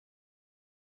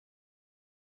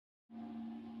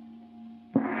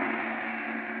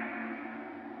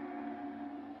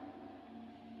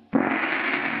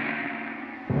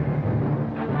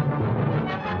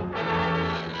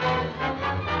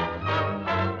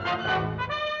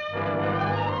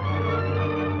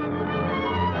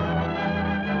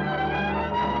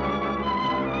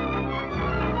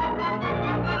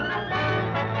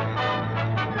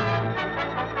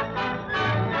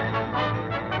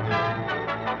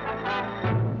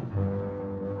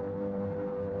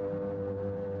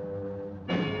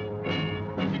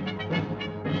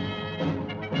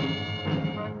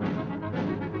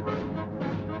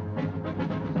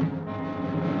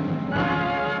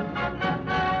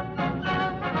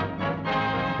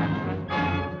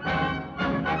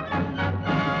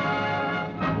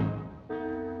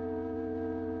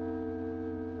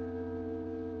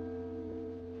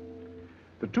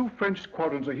The two French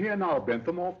squadrons are here now,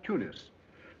 Bentham, off Tunis.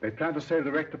 They plan to sail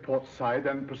direct to Port Said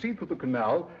and proceed through the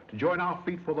canal to join our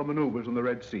fleet for the maneuvers in the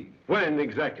Red Sea. When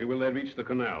exactly will they reach the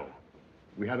canal?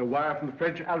 We had a wire from the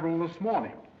French admiral this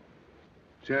morning.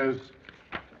 It says,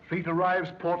 fleet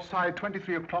arrives Port Said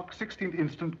 23 o'clock, 16th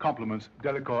instant, compliments,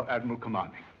 Delacour Admiral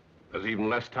commanding. There's even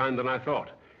less time than I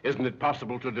thought. Isn't it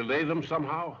possible to delay them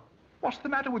somehow? What's the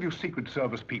matter with you Secret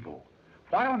Service people?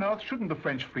 Why on earth shouldn't the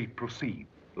French fleet proceed?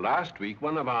 Last week,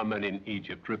 one of our men in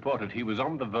Egypt reported he was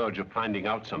on the verge of finding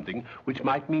out something which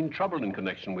might mean trouble in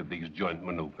connection with these joint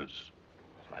maneuvers.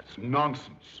 That's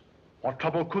nonsense. What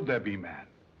trouble could there be, man?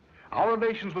 Our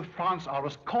relations with France are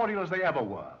as cordial as they ever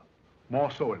were.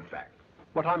 More so, in fact.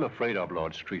 What I'm afraid of,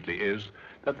 Lord Streatley, is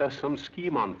that there's some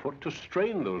scheme on foot to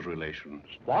strain those relations.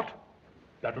 What?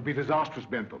 That would be disastrous,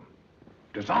 Bentham.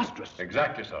 Disastrous?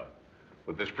 Exactly, sir.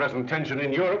 With this present tension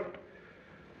in Europe,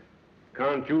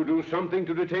 can't you do something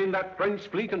to detain that French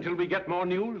fleet until we get more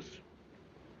news?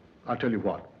 I'll tell you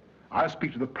what. I'll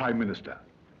speak to the Prime Minister.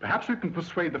 Perhaps we can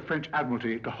persuade the French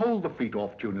Admiralty to hold the fleet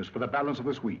off Tunis for the balance of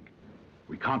this week.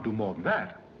 We can't do more than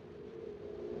that.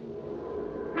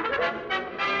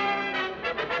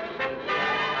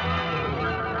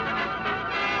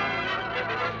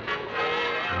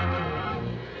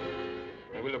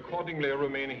 I will accordingly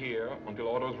remain here until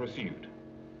orders received.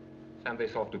 Send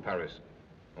this off to Paris.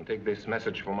 And take this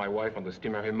message for my wife on the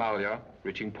steamer Himalaya,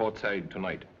 reaching Port Said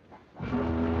tonight.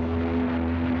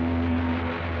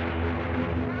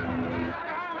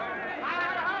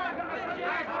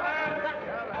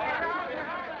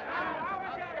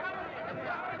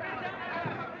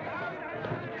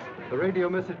 The radio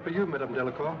message for you, Madame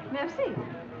Delacour. Merci.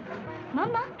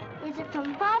 Mama, is it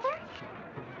from Father?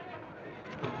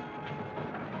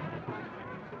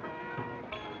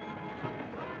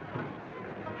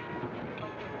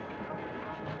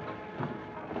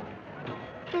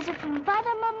 Is it from Father,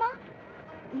 Mama?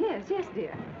 Yes,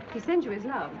 dear. He sends you his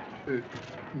love.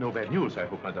 No bad news, I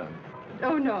hope, Madame.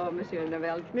 Oh, no, Monsieur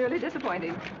Novell. Merely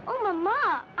disappointing. Oh,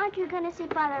 Mama, aren't you going to see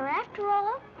Father after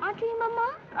all? Aren't you,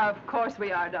 Mama? Of course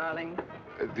we are, darling.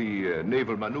 The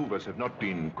naval maneuvers have not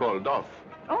been called off.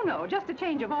 Oh, no, just a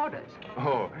change of orders.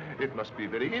 Oh, it must be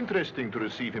very interesting to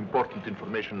receive important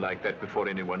information like that before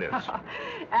anyone else.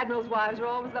 Admirals' wives are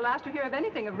always the last to hear of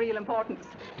anything of real importance.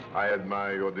 I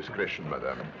admire your discretion,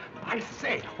 Madame. I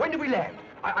say, when did we land?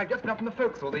 I've just been up in the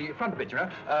forecastle, the front bit, you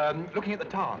know, looking at the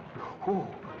town. Oh,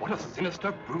 what a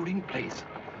sinister, brooding place.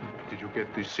 Did you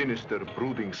get the sinister,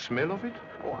 brooding smell of it?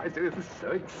 Oh, I say, this is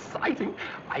so exciting.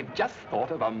 I've just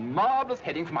thought of a marvelous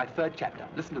heading for my third chapter.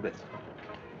 Listen to this.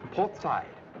 Port Said,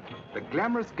 the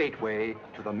glamorous gateway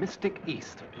to the mystic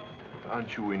East.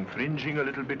 Aren't you infringing a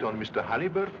little bit on Mr.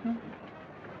 Halliburton?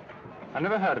 I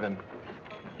never heard of him.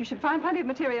 You should find plenty of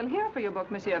material here for your book,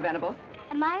 Monsieur Venable.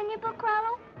 Am I in your book,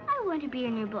 Rollo? I want to be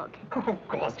in your book. Oh, of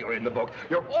course you're in the book.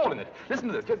 You're all in it. Listen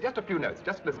to this, just a few notes,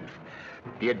 just listen.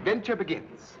 The adventure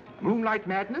begins. Moonlight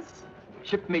madness,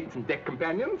 shipmates and deck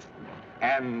companions,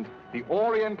 and the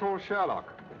Oriental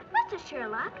Sherlock. Mr.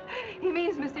 Sherlock? He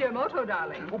means Monsieur Moto,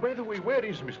 darling. Oh, by the way, where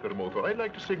is Mr. Moto? I'd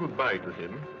like to say goodbye to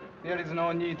him. There is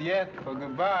no need yet for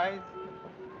goodbyes.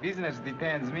 Business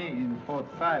detains me in Port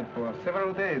Said for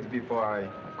several days before I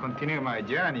continue my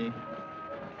journey.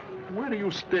 Where are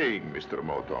you staying, Mr.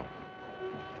 Moto?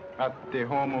 At the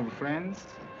home of friends.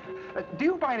 Do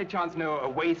you by any chance know a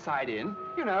wayside inn?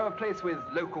 You know, a place with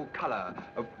local color,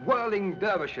 of whirling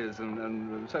dervishes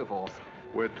and so forth.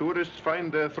 Where tourists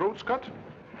find their throats cut?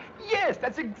 Yes,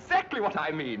 that's exactly what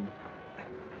I mean.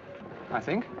 I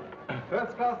think.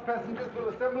 First-class passengers will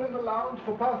assemble in the lounge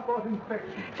for passport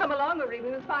inspection. Come along, Marie. We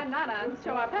must find Nana and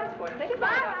show our passport. Say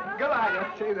goodbye, darling.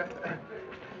 Goodbye, say that.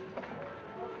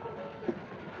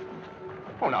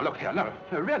 Oh, now, look here. No,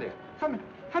 really.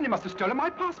 Honey must have stolen my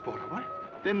passport,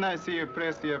 what? Didn't I see you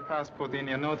press your passport in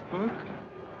your notebook?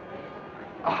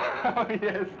 Oh,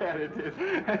 yes, there it is.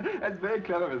 That's very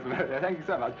clever, Miss Murray. Thank you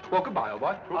so much. Well, goodbye, old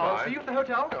boy. Goodbye. I'll see you at the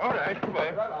hotel. All right,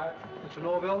 goodbye. Bye-bye. Mr.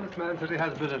 Norvell, this man says he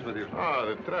has business with you. Ah,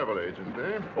 the travel agent,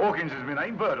 eh? Hawkins is my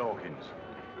name, Bert Hawkins.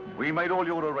 We made all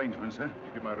your arrangements, sir.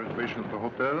 Give my reservation at the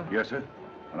hotel? Yes, sir.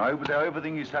 And I hope that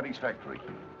everything is satisfactory.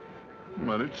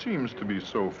 Well, it seems to be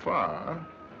so far.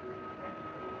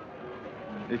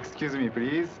 Excuse me,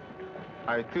 please.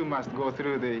 I, too, must go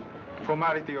through the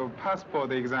formality of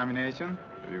passport examination.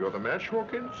 You got a match,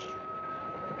 Hawkins?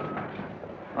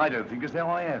 I don't think as though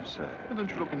I have, sir. Why don't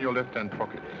you look in your left-hand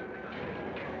pocket?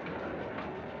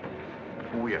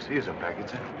 Oh, yes, here's a packet,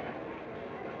 sir.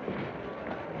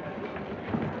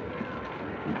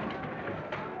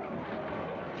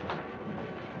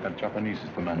 That Japanese is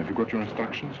the man. Have you got your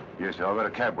instructions? Yes, sir. I've got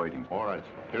a cab waiting. All right.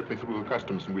 Help me through the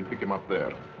customs and we'll pick him up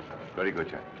there. Very good,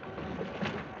 sir.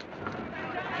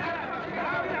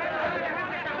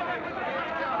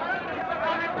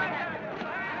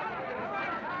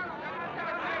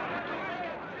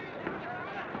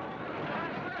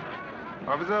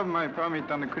 Observe my permit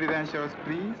and credentials,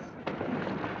 please.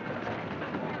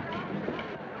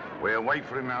 We'll wait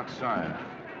for him outside.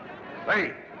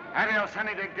 Hey, how the hell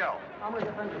Sunny did go?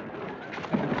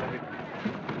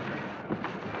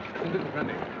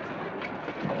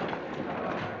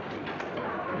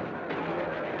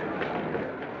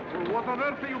 What on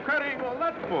earth are you carrying all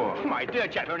that for? My dear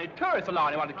chap, only tourists allowed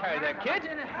anyone to carry their kid.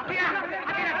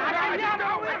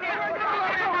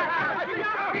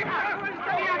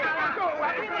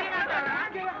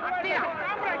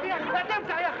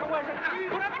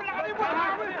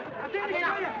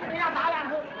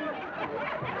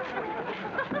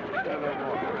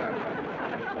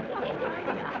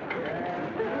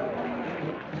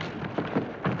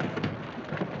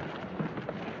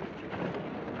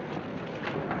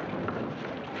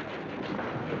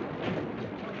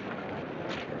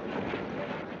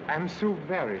 I'm so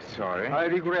very sorry. I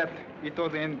regret. It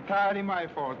was entirely my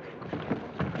fault.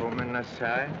 ごめんな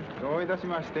さい。どういたし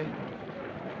まして。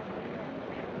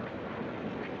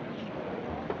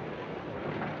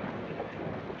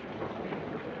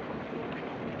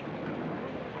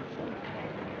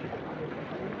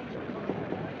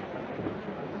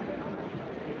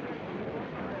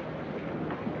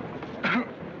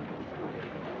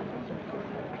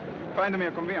Find me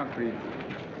a conveyance, please.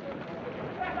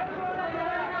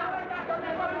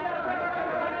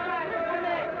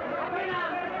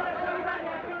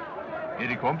 Here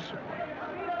he comes.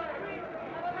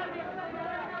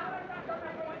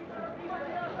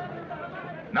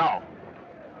 Now.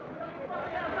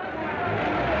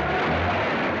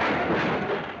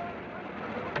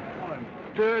 I'm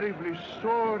terribly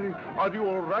sorry. Are you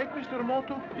all right, Mr.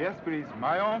 Moto? Yes, please.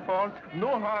 My own fault.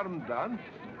 No harm done.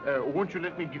 Won't you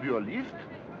let me give you a lift?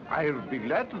 I'll be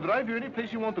glad to drive you any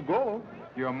place you want to go.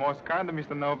 You're most kind,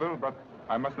 Mr. Noble, but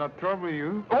I must not trouble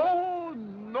you. Oh,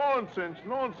 nonsense,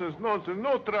 nonsense, nonsense.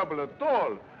 No trouble at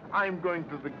all. I'm going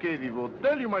to the KD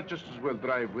Hotel. You might just as well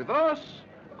drive with us.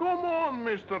 Come on,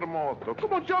 Mr. Moto.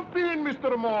 Come on, jump in,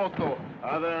 Mr. Moto.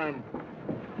 Then.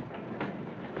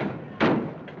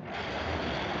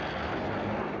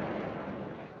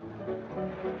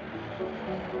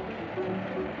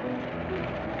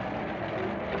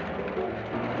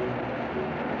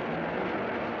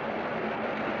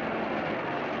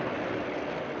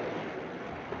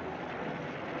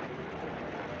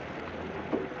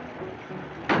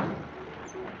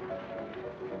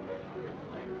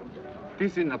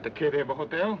 This is not the Kedeva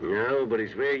Hotel. No, but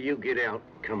it's where you get out.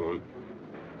 Come on.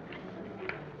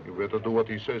 You better do what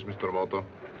he says, Mr. Moto.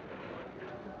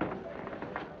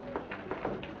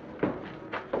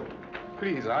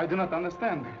 Please, I do not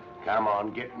understand. Come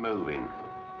on, get moving.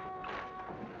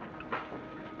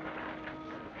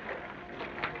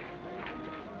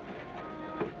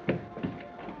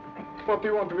 What do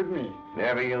you want with me?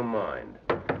 Never you mind.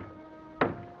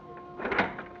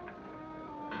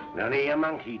 None of your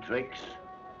monkey tricks.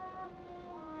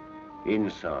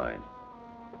 Inside.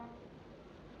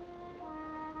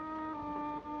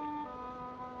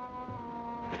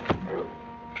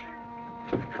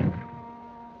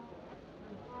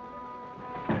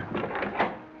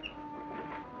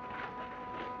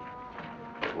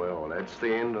 Well, that's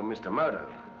the end of Mr. Moto.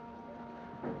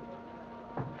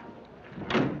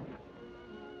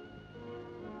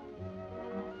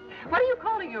 What are you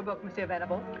calling your book, Monsieur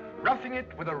Venable? Roughing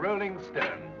It with a Rolling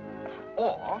Stone.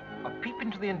 Or A Peep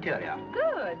into the Interior.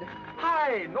 Good.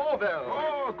 Hi, Norville.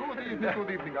 Oh, good evening,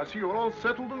 good evening. I see you're all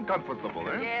settled and comfortable,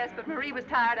 eh? Yes, but Marie was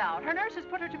tired out. Her nurse has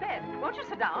put her to bed. Won't you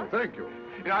sit down? Thank you.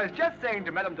 You know, I was just saying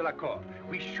to Madame Delacour,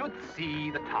 we should see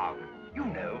the town. You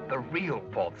know, the real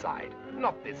port side.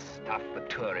 Not this stuff the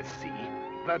tourists see.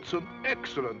 That's an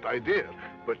excellent idea.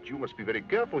 But you must be very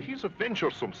careful. He's a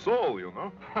venturesome soul, you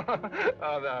know.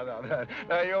 Oh,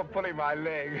 no, you're pulling my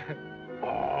leg.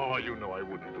 Oh, you know I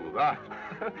wouldn't do that.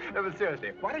 No, but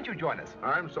seriously, why don't you join us?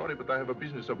 I'm sorry, but I have a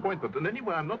business appointment. And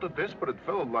anyway, I'm not a desperate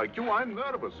fellow like you. I'm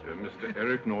nervous. Mr.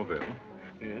 Eric Norvell.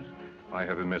 Yes? I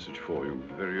have a message for you,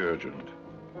 very urgent.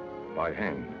 By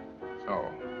hand. Oh.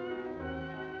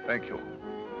 Thank you.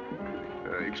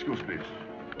 Excuse, please.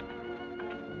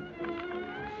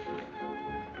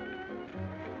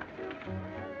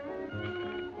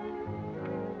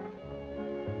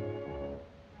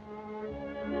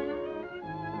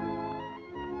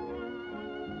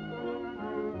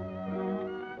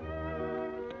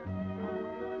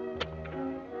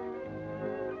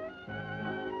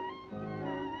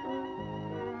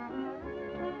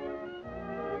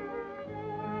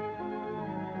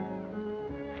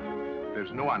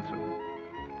 There's no answer.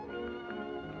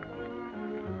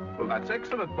 Well, that's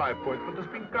excellent. My appointment has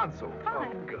been cancelled. Fine.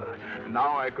 Oh, good.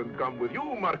 Now I can come with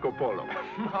you, Marco Polo.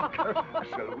 Marco?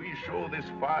 Shall we show this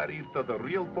fire eater the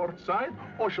real port side,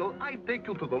 or shall I take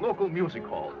you to the local music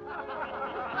hall?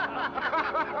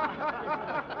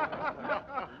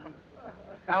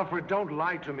 Alfred, don't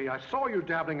lie to me. I saw you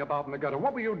dabbling about in the gutter.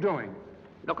 What were you doing?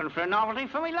 Looking for a novelty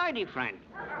for my lady friend.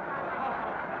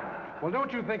 Well,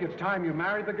 don't you think it's time you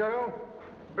married the girl?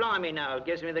 Blimey now, it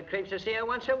gives me the creeps to see her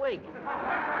once a week.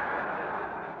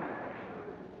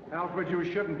 Alfred, you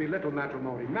shouldn't belittle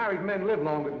matrimony. Married men live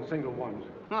longer than single ones.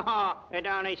 It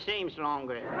only seems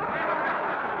longer.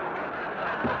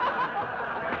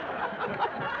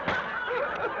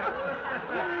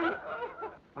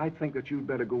 I think that you'd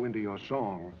better go into your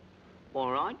song.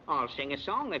 All right, I'll sing a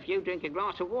song if you drink a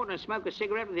glass of water and smoke a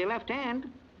cigarette with your left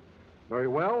hand. Very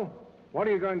well. What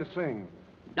are you going to sing?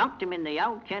 Knocked him in the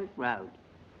old Kent Road.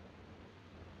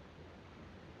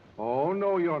 Oh,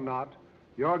 no, you're not.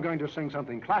 You're going to sing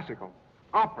something classical.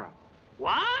 Opera.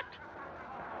 What?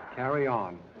 Carry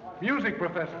on. Music,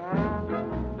 Professor.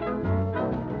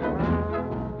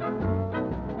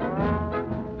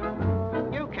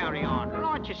 You carry on.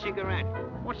 Light your cigarette.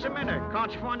 What's the matter?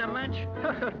 Can't you find a match?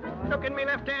 Look in me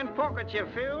left-hand pocket, you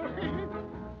fool.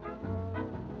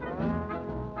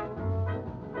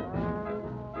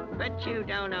 Bet you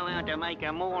don't know how to make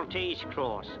a Maltese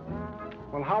cross.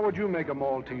 Well, how would you make a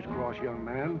Maltese cross, young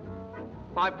man?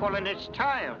 By pulling its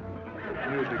tail.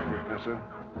 Music, Professor.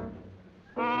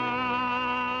 I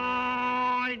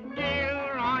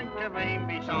do like to be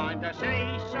beside the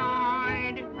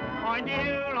seaside. I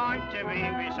do like to be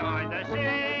beside the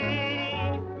sea.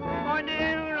 I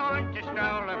do like to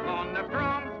stroll upon the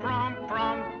prom,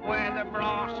 where the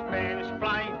brass bands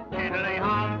play tiddly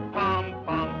hum, pum,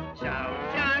 pum. So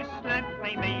just let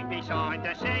me be beside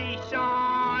the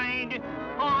seaside.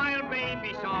 I'll be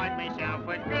beside myself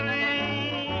with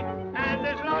glee. And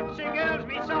there's lots of girls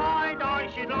beside. I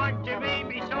should like to be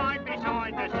beside the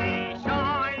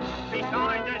seaside,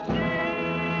 beside the sea.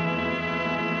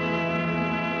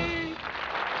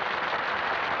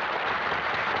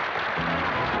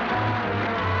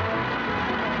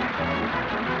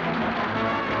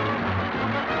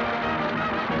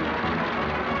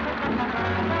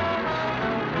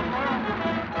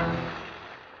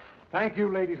 Thank you,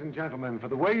 ladies and gentlemen, for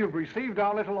the way you've received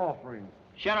our little offering.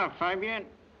 Shut up, Fabian.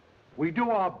 We do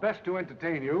our best to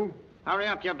entertain you. Hurry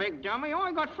up, you big dummy.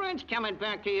 I got friends coming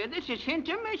back here. This is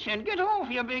intermission. Get off,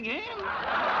 you big hen.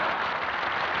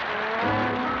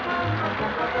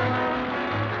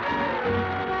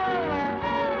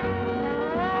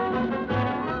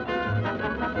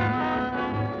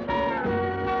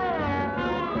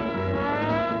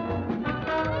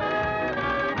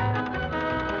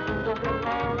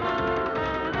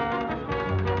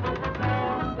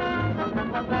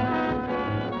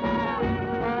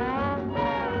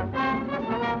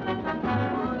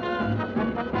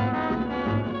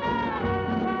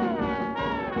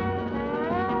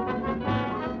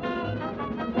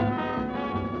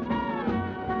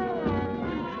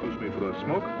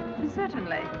 Smoke?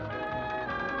 Certainly.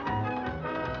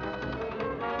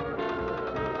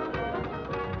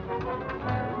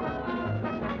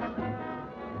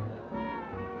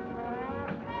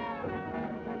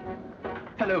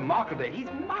 Hello, Marco there. He's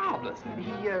marvelous.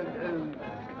 He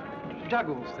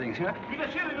juggles things, you know. You can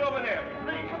see it over there.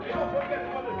 Please, don't forget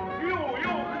about it. You,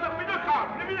 get up in the car.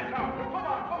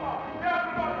 Come on.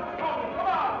 Everybody, come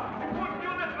on. You put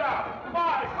you this round.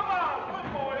 Bye, come on. Good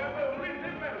boy, and we'll read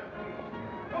this medicine.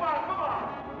 Come on.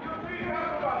 You see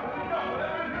everybody.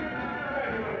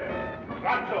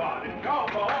 That's all. It's all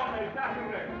for all my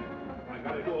Saturday. I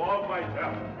gotta do all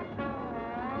myself.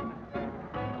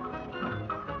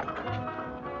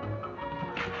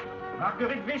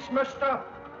 Marguerite Wish must stop.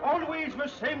 Always the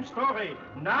same story.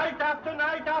 Night after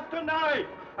night after night.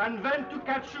 And then to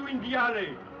catch you in the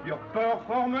alley. Your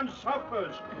performance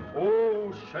suffers.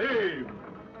 Oh, shame.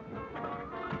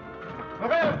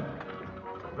 Hurry!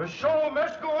 The show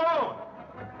must go on.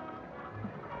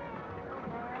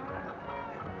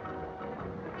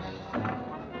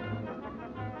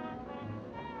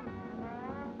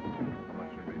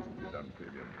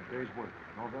 Day's work.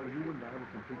 Although you and I will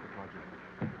complete the project.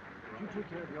 Did you take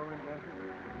care of your end, Matthew?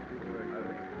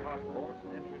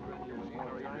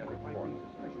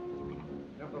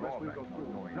 Nevertheless, we'll go through.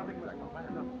 Nothing less.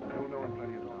 You'll know in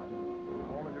plenty of time.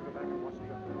 All of you go back and watch the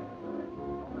other.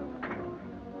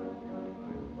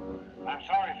 I'm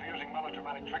sorry for using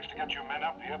melodramatic tricks to get your men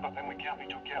up here, but then we can't be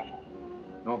too careful.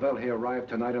 Norvell here arrived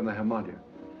tonight on the Himalaya.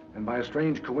 And by a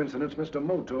strange coincidence, Mr.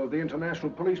 Moto of the International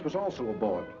Police was also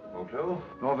aboard. Moto?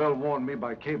 Norvell warned me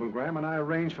by cablegram, and I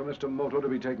arranged for Mr. Moto to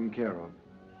be taken care of.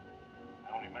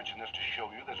 I only mention this to show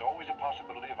you there's always a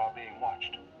possibility of our being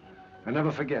watched. And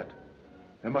never forget,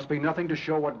 there must be nothing to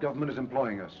show what government is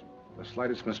employing us. The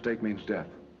slightest mistake means death.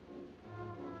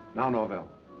 Now, Norvell,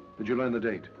 did you learn the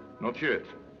date? Not yet.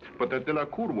 But that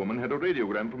Delacour woman had a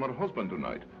radiogram from her husband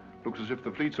tonight. Looks as if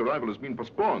the fleet's arrival has been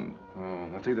postponed. Oh,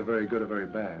 that's either very good or very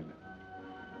bad.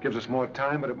 Gives us more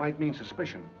time, but it might mean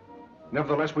suspicion.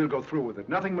 Nevertheless, we'll go through with it.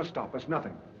 Nothing must stop us,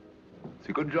 nothing. It's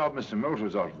a good job Mr.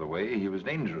 Moto's out of the way. He was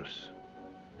dangerous.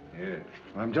 Yes.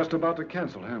 I'm just about to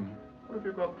cancel him. What have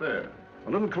you got there?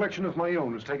 A little collection of my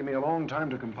own. It's taken me a long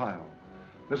time to compile.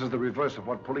 This is the reverse of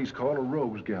what police call a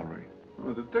rogues gallery.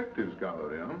 A detectives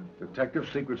gallery, huh?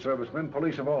 Detectives, Secret Servicemen,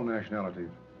 police of all nationalities.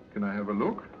 Can I have a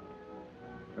look?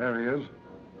 There he is.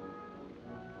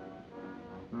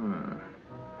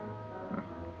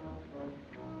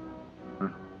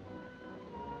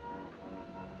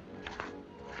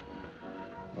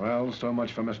 Well, so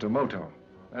much for Mr. Moto.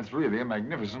 That's really a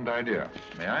magnificent idea.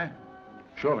 May I?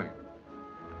 Surely.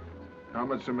 How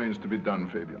much remains to be done,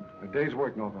 Fabian? A day's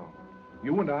work, Norvell.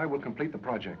 You and I will complete the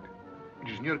project. It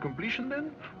is near completion,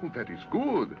 then? Oh, that is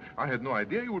good. I had no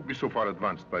idea you would be so far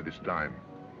advanced by this time.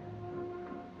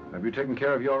 Have you taken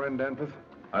care of your end, Danforth?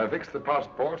 I fixed the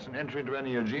passports and entry into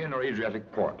any Aegean or Adriatic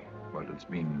port. But it's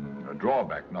been a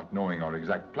drawback not knowing our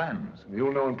exact plans.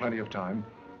 You'll know in plenty of time.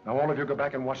 Now, all of you go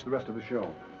back and watch the rest of the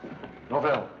show.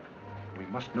 Norvell, we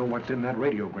must know what's in that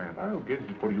radiogram. I'll get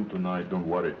it for you tonight, don't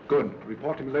worry. Good.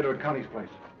 Report to me later at Connie's place.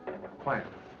 Quiet.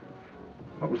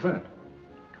 What was that?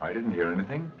 I didn't hear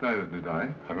anything. Neither did I.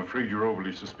 I'm afraid you're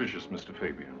overly suspicious, Mr.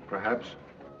 Fabian. Perhaps.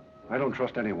 I don't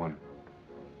trust anyone.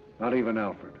 Not even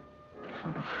Alfred.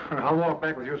 I'll walk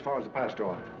back with you as far as the pass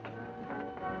door.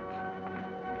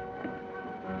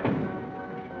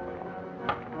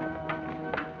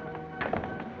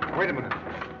 Wait a minute.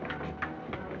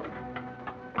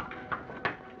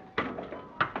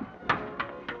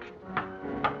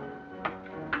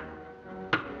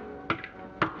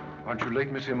 Aren't you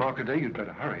late, Monsieur Marcadet? You'd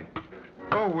better hurry.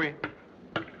 Oh, oui.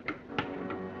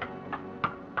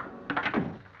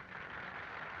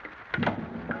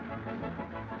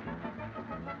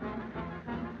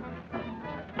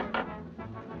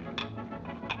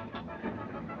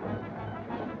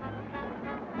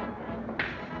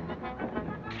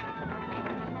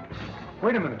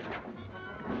 Wait a minute.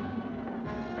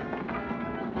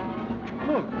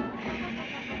 Look.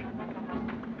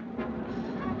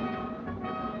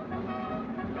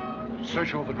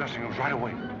 Search all the dressing rooms right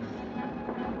away.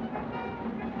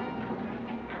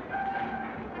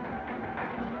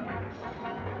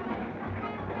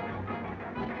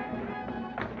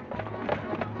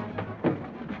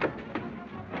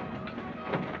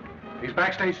 He's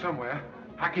backstage somewhere.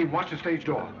 Hakim, watch the stage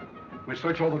door. We'll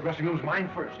search all the dressing rooms, mine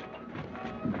first.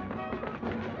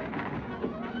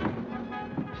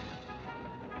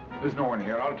 There's no one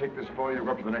here. I'll take this for you.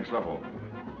 Go up to the next level.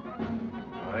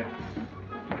 All right.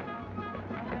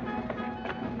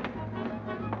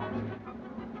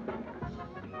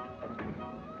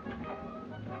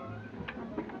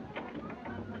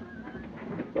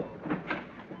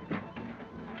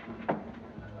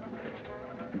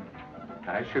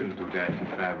 I shouldn't do that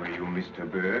if I were you, Mr.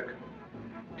 Burke.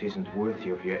 It isn't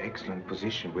worthy of your excellent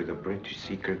position with the British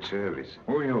Secret Service.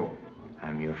 Who are you?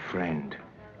 I'm your friend.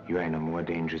 You're in a more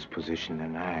dangerous position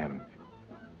than I am.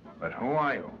 But who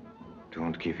are you?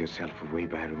 Don't give yourself away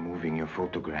by removing your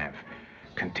photograph.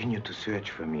 Continue to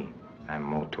search for me. I'm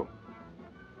Moto.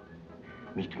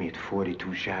 Meet me at 42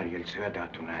 Jariel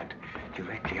Serda tonight,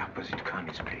 directly opposite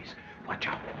Connie's place. Watch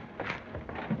out.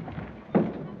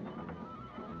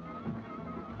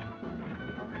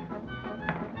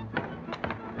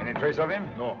 Any trace of him?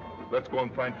 No. Let's go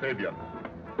and find Fabian.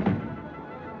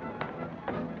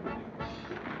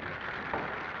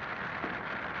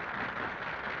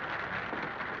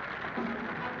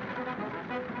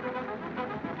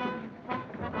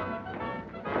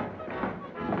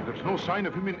 There's no sign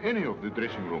of him in any of the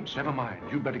dressing rooms. Never mind.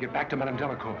 You'd better get back to Madame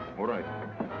Delacour. All right.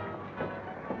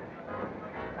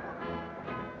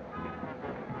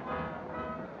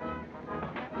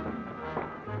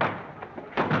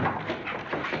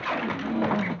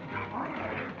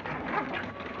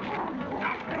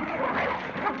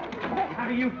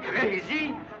 Are you crazy?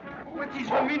 What is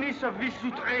the meaning of this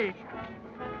outrage?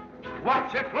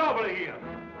 What's the trouble here?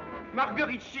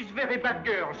 Marguerite, she's very bad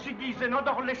girl. She gives an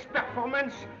odorless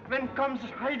performance, then comes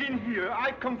hiding here.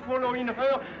 I come following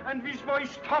her, and this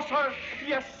voice tosser,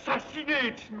 she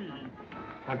assassinates me.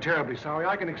 I'm terribly sorry.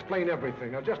 I can explain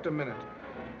everything. Now, just a minute.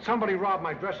 Somebody robbed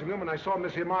my dressing room, and I saw him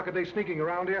this here market day sneaking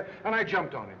around here, and I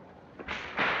jumped on him.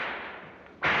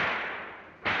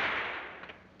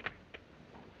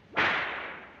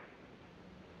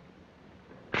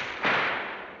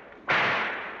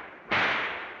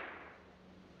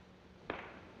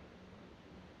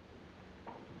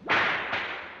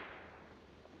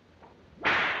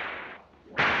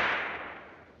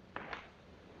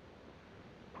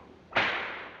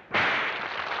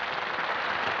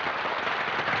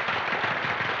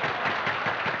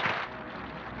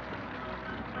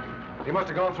 He must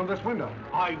have gone through this window.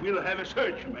 I will have a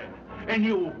search, man. And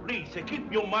you, please, keep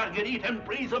your Marguerite and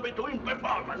praise between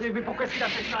performance.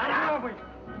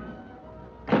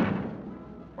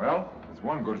 Well, it's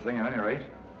one good thing at any rate.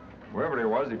 Whoever he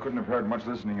was, he couldn't have heard much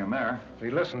listening in there. He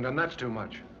listened, and that's too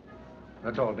much.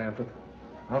 That's all, Danforth.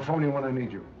 I'll phone you when I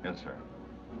need you. Yes, sir.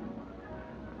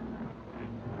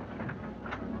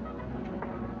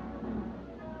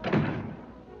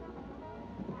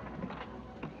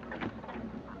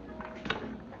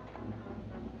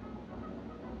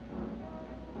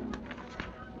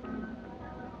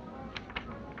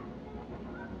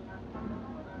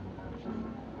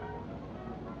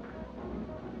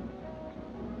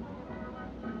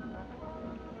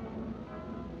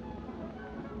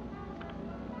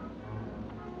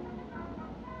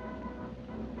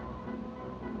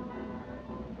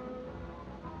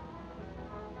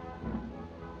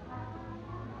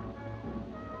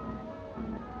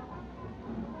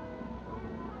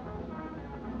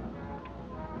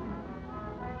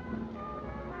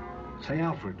 Say,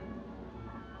 Alfred,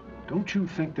 don't you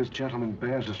think this gentleman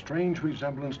bears a strange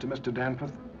resemblance to Mr.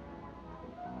 Danforth?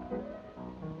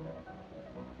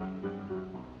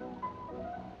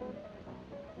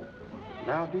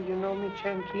 Now, do you know me,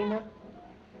 Chankina?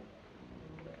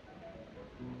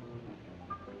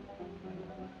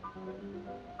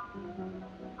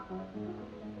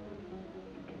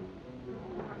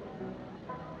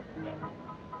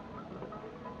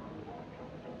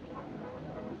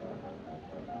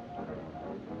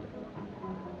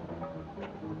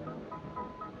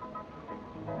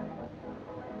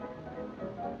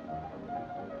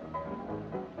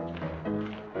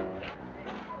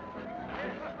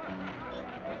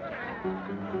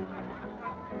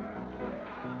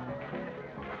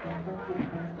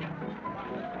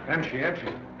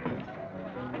 Empty.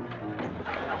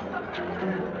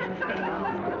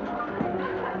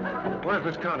 Where's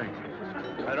Miss Connie?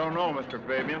 I don't know, Mr.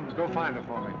 Fabian. Go find her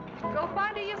for me. Go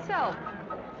find her yourself.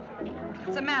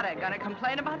 What's the matter? Gonna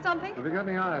complain about something? Have you got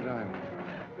any iodine?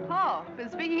 Oh, been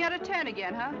speaking out of turn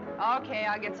again, huh? Okay,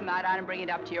 I'll get some iodine and bring it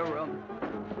up to your room.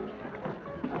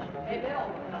 Hey, Bill.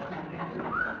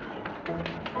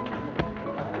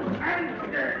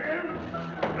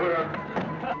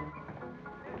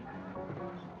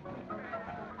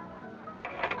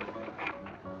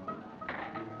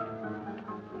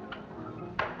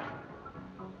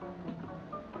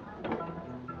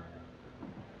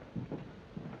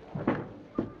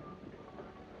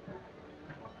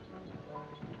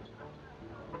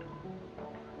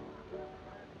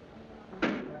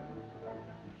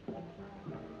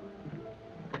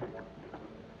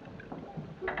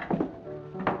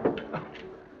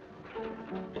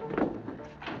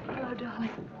 Hello, darling.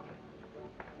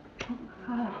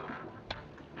 Oh.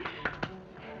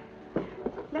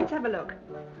 Let's have a look.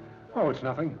 Oh, it's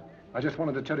nothing. I just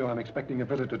wanted to tell you I'm expecting a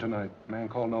visitor tonight, a man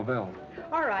called Novell.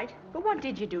 All right, but what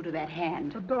did you do to that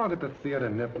hand? The dog at the theater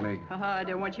nipped me. I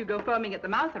don't want you to go foaming at the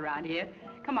mouth around here.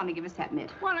 Come on and give us that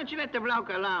mitt. Why don't you let the bloke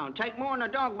alone? Take more than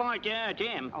a dog bite to hurt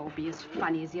him. Oh, be as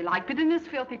funny as you like, but in this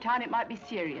filthy town, it might be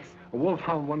serious. A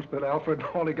wolfhound once bit Alfred.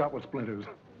 All he got was splinters.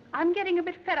 I'm getting a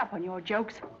bit fed up on your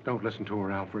jokes. Don't listen to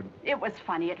her, Alfred. It was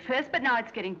funny at first, but now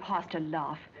it's getting past a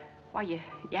laugh. Why, you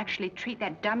actually treat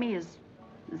that dummy as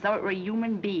though it were a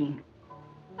human being.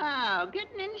 Oh,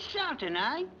 getting insulting,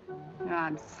 eh? Oh,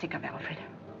 I'm sick of Alfred.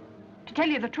 To tell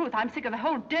you the truth, I'm sick of the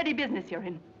whole dirty business you're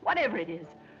in, whatever it is.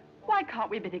 Why can't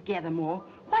we be together more?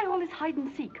 Why all this hide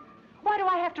and seek? Why do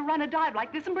I have to run a dive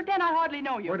like this and pretend I hardly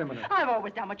know you? Wait a minute. I've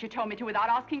always done what you told me to without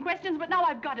asking questions, but now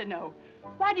I've got to know.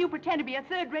 Why do you pretend to be a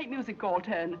third-rate music hall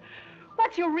turn?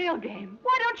 What's your real game?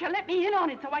 Why don't you let me in on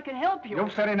it so I can help you?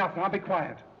 You've said enough. Now be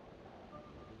quiet.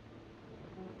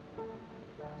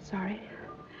 Sorry.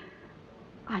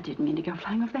 I didn't mean to go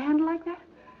flying off the handle like that.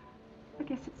 I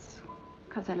guess it's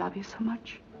because I love you so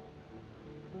much.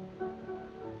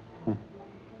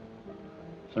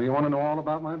 So you want to know all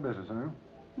about my business, huh?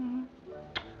 Mm-hmm.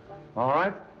 All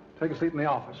right. Take a seat in the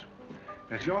office.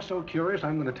 If you're so curious,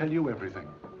 I'm going to tell you everything.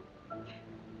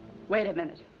 Wait a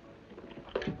minute.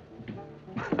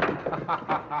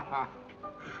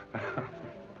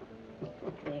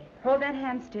 Okay. Hold that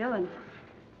hand still and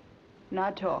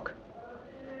not talk.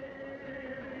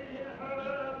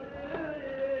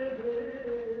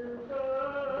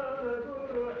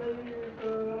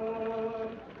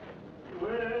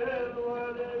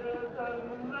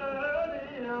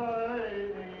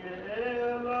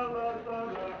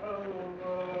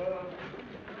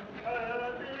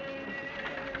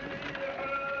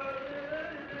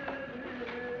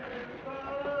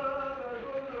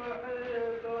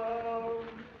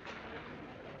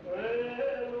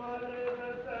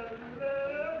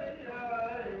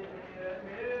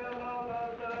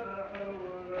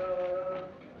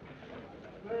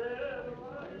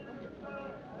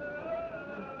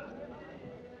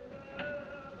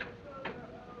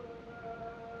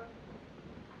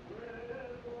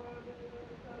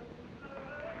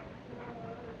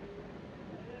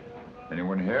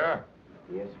 Anyone here?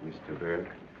 Yes, Mr. Berg.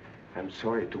 I'm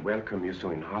sorry to welcome you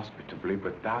so inhospitably,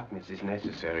 but darkness is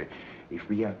necessary if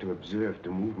we are to observe the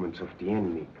movements of the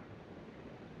enemy.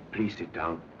 Please sit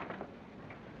down.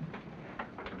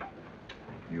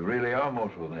 You really are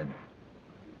Moto, then?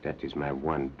 That is my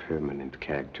one permanent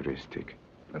characteristic.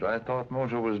 But I thought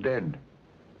Moto was dead.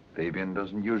 Fabian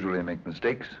doesn't usually make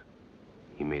mistakes.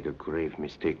 He made a grave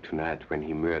mistake tonight when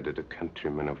he murdered a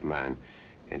countryman of mine,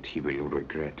 and he will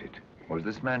regret it. Was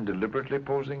this man deliberately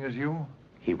posing as you?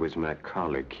 He was my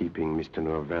colleague, keeping Mr.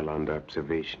 Norvell under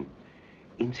observation.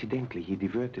 Incidentally, he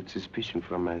diverted suspicion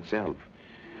from myself.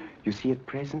 You see, at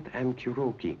present, I'm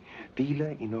Kuroki,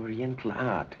 dealer in Oriental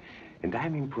art, and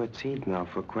I'm in Port Said now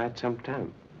for quite some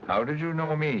time. How did you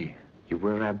know me? You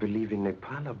were, I believe, in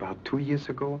Nepal about 2 years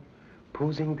ago,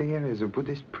 posing there as a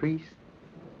Buddhist priest.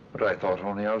 But I thought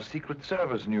only our Secret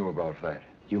Service knew about that.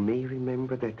 You may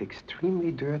remember that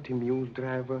extremely dirty mule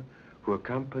driver who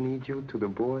accompanied you to the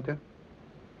border?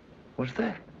 What's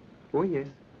that? Oh, yes.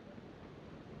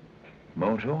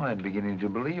 Moto, I'm beginning to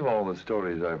believe all the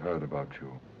stories I've heard about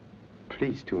you.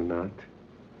 Please do not.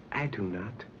 I do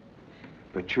not.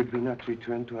 But should we not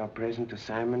return to our present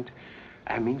assignment,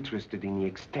 I'm interested in the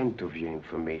extent of your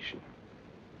information.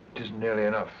 It isn't nearly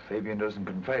enough. Fabian doesn't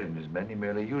confide in his men, he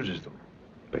merely uses them.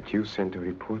 But you sent a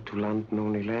report to London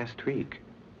only last week.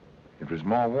 It was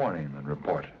more warning than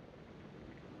report.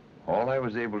 All I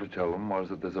was able to tell them was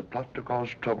that there's a plot to cause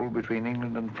trouble between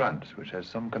England and France, which has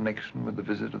some connection with the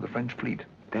visit of the French fleet.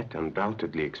 That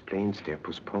undoubtedly explains their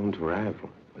postponed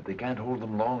arrival. But they can't hold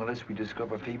them long unless we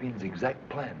discover Fabian's exact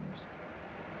plans.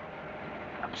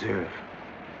 Observe.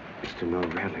 Mr.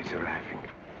 Norvell is arriving.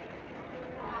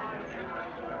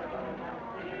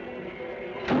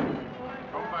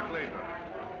 Come back later.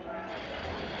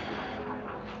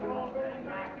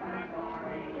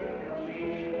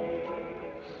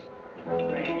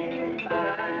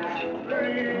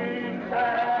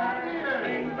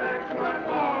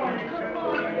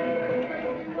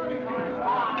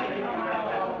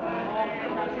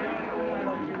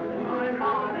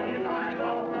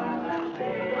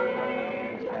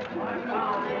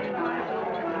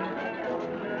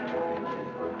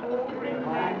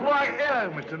 Why,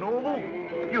 hello, Mr. Norval.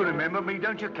 You remember me,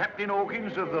 don't you, Captain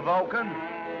Hawkins of the Vulcan?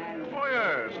 Oh,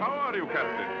 yes. How are you,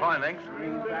 Captain? Fine, thanks.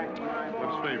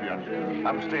 Where's Fabian?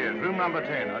 Upstairs, room number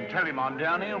 10. And tell him I'm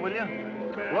down here, will you?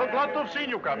 Well, glad to have seen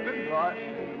you, Captain. Right.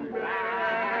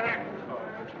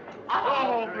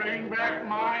 Oh, bring back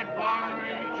my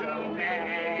fine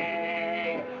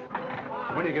today.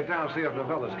 When you get down, see if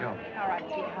Novella's come. All right,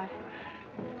 sweetheart.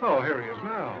 Oh, here he is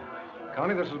now.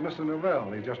 Connie, this is Mr.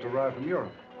 Novell. He just arrived from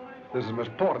Europe. This is Miss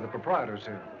Porter, the proprietor's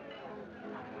here.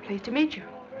 Pleased to meet you.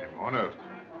 I'm honored.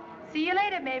 See you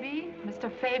later, maybe,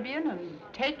 Mr. Fabian, and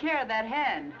take care of that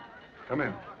hand. Come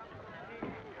in.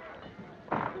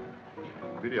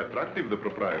 Very attractive, the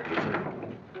proprietress.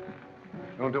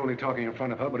 Don't do any talking in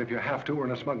front of her, but if you have to, we're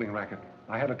in a smuggling racket.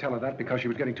 I had to tell her that because she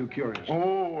was getting too curious.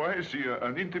 Oh, I see.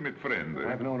 An intimate friend.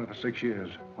 I've known her for 6 years.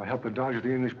 I helped her dodge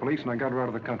the English police, and I got her out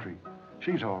of the country.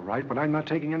 She's all right, but I'm not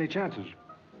taking any chances.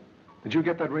 Did you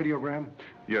get that radiogram?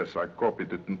 Yes, I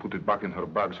copied it and put it back in her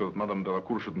bag so that Madame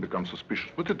Delacour shouldn't become suspicious.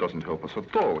 But it doesn't help us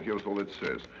at all. Here's all it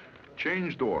says.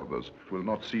 Changed orders. Will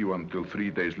not see you until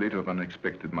 3 days later when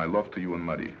expected. My love to you and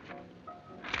Marie.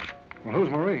 Well,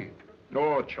 who's Marie?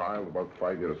 Oh, a child, about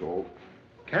 5 years old.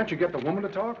 Can't you get the woman to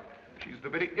talk? She's the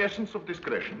very essence of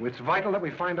discretion. It's vital that we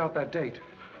find out that date.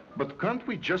 But can't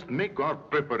we just make our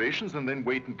preparations and then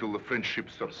wait until the French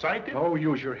ships are sighted? Oh,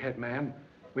 use your head, man.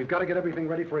 We've got to get everything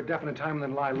ready for a definite time and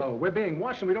then lie low. We're being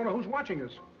watched and we don't know who's watching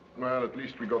us. Well, at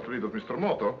least we got rid of Mr.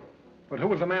 Moto. But who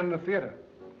was the man in the theater?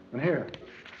 And here,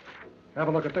 have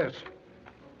a look at this.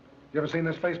 You ever seen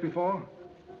this face before?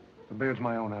 The beard's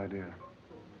my own idea.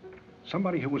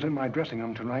 Somebody who was in my dressing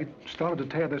room tonight started to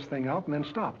tear this thing out and then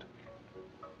stopped.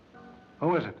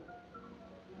 Who is it?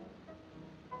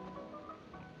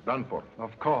 Danforth.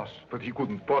 Of course. But he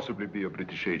couldn't possibly be a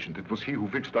British agent. It was he who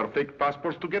fixed our fake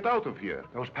passports to get out of here.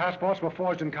 Those passports were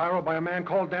forged in Cairo by a man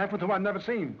called Danforth who I've never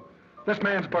seen. This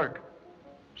man's Burke.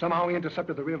 Somehow he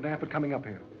intercepted the real Danforth coming up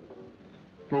here.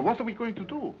 Well, what are we going to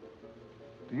do?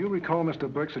 Do you recall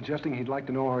Mr. Burke suggesting he'd like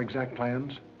to know our exact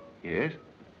plans? Yes?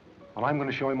 Well, I'm going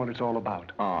to show him what it's all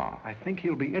about. Ah. I think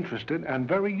he'll be interested and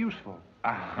very useful.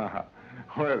 Ah.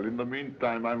 Well, in the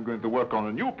meantime, I'm going to work on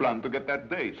a new plan to get that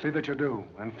date. See that you do.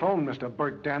 And phone Mr.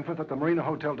 Burke Danforth at the Marina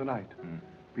Hotel tonight.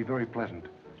 Be very pleasant.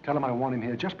 Tell him I want him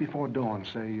here just before dawn,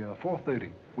 say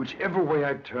 4:30. Whichever way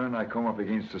I turn, I come up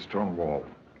against a stone wall.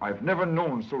 I've never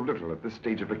known so little at this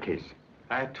stage of a case.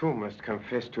 I, too, must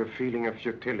confess to a feeling of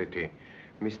futility.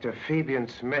 Mr.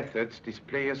 Fabian's methods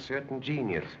display a certain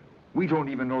genius. We don't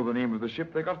even know the name of the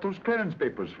ship they got those clearance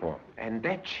papers for. And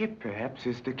that ship, perhaps,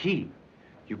 is the key.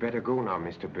 You better go now,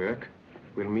 Mr. Burke.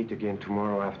 We'll meet again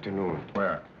tomorrow afternoon.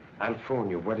 Where? I'll phone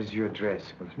you. What is your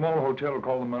address? A small hotel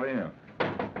called the Marina.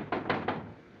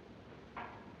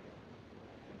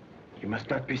 You must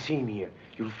not be seen here.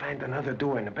 You'll find another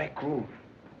door in the back room.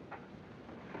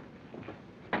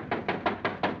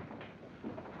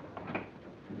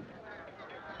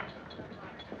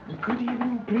 Good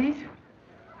evening, please.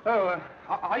 Oh,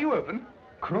 are you open?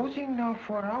 Closing now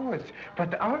for hours,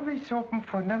 but always open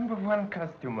for #1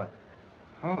 customer.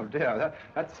 Oh, dear,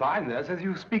 that sign there says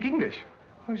you speak English.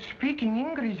 Oh, speaking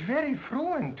English very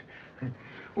fluent.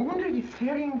 Only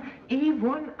selling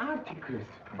A1 articles.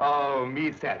 Oh,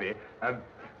 me savvy.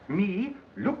 Me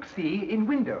look see in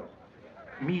window.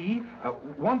 Me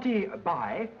want to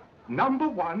buy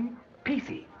 #1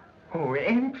 PC. Oh,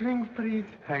 entering, please.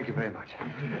 Thank you very much.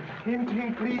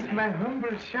 Entering, please, my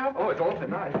humble shop. Oh, it's awfully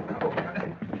nice.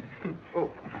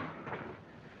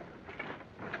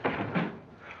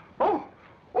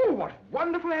 Oh, what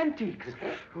wonderful antiques.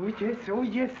 Oh,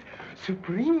 yes.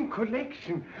 Supreme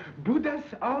collection. Buddhas,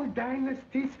 all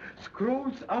dynasties,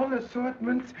 scrolls, all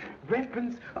assortments,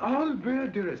 weapons, all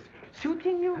murderers.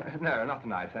 Suiting you? No, not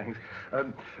tonight, thanks.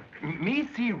 Me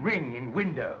see ring in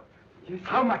window. Yes,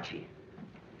 how much?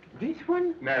 This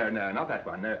one? No, not that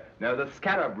one. No, the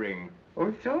scarab ring.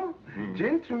 Oh, so?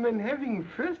 Gentlemen having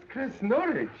first-class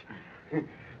knowledge.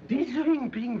 This ring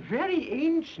being very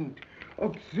ancient.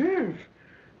 Observe.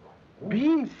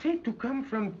 Being said to come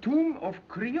from tomb of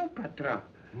Cleopatra.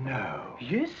 No.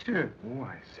 Yes, sir. Oh,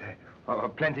 I say. Oh,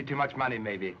 plenty too much money,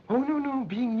 maybe. Oh, no.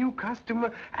 Being new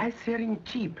customer, I selling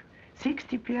cheap.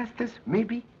 60 piastres,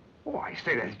 maybe. Oh, I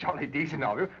say that's jolly decent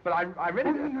of you, but I really...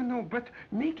 Oh, no, but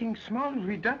making small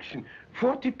reduction.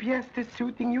 40 piastres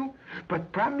suiting you,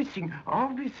 but promising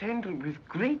always handle with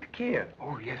great care.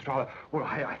 Oh, yes, rather. Well,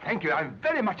 I thank you. I'm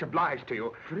very much obliged to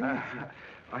you.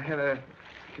 I have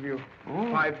give you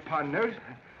 £5 note.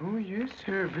 Oh, yes,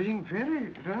 sir, being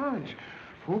very large.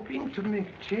 Hoping to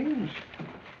make change.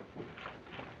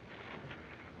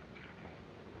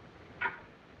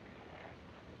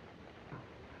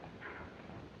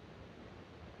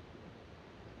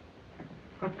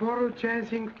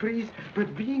 Apologizing, please,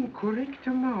 but being correct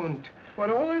amount.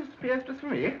 What, all those piastres for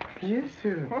me? Yes,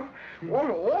 sir.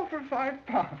 All for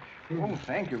 £5. Oh,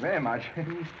 thank you very much.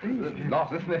 It's a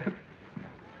lot, isn't it?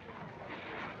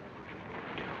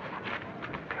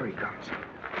 Here he comes.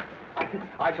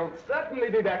 I shall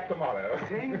certainly be back tomorrow.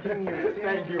 Thank you.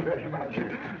 Thank you very much.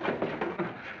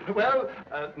 Well,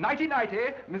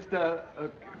 nighty-nighty, Mr.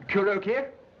 Kuroki.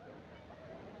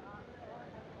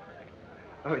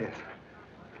 Oh, yes.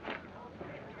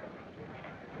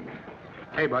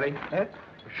 Hey, buddy.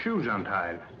 Shoes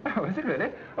untied. Oh, is it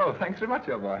really? Oh, thanks very much,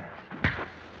 old boy.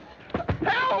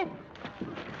 Help!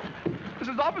 This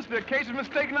is obviously a case of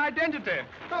mistaken identity.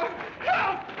 Oh,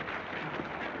 help!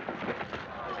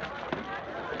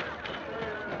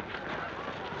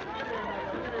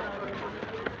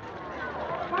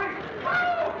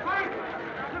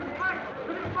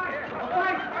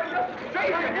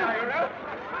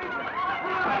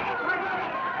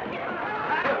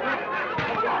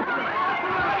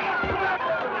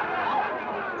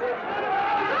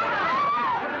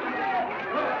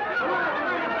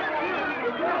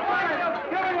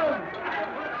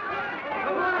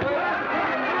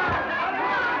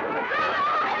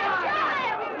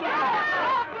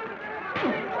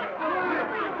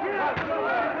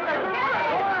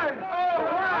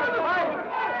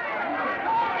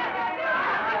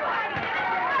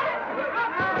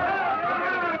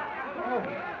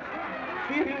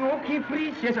 Okay,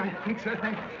 please. Yes, I think so,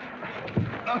 thanks.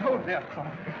 Oh, there.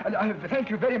 Thank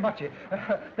you very much.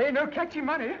 They no catchy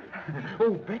money.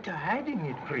 Oh, better hiding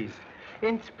it, please.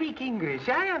 And speak English,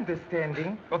 I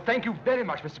understanding. Well, thank you very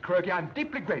much, Mr. Kuroki. I'm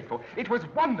deeply grateful. It was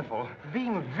wonderful.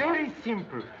 Being very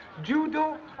simple.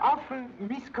 Judo, often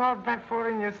miscalled by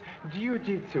foreigners,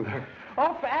 jiu-jitsu.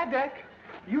 Of Adak,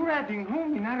 you're adding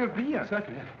home in Arabia.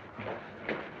 Certainly.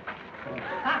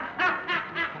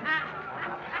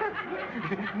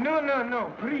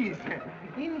 No, please.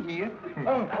 In here.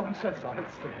 Oh, I'm so sorry.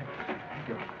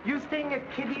 You staying at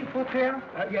Keddy Hotel?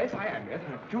 Yes, I am, yes.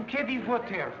 To Keddy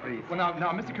Hotel, please. Well,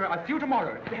 now, Mr. Kuroki, I'll see you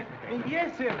tomorrow.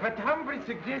 Yes, sir, but humbly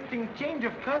suggesting change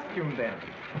of costume then.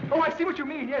 Oh, I see what you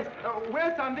mean, yes.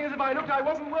 Wear something as if I looked I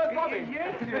wasn't worth robbing.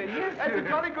 Yes, sir, yes, That's sir. a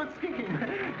jolly good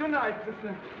scheme. Good night,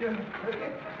 Mr.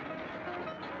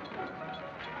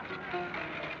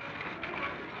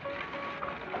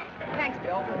 Thanks,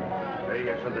 Bill.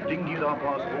 Yes, for the dinghy, our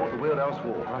passport, the wheelhouse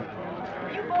wharf.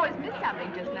 You boys missed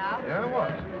something just now. Yeah,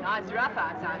 what? Nice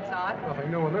roughhouse outside.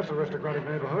 Nothing new in this aristocratic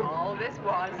neighborhood. Oh, this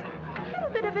was. A little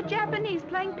bit of a Japanese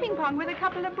playing ping pong with a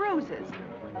couple of bruises.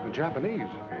 The Japanese?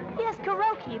 Yes,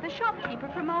 Kuroki, the shopkeeper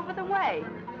from over the way.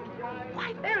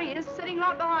 Why, there he is, sitting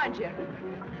right behind you.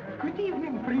 Good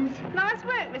evening, please. Nice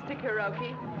work, Mr.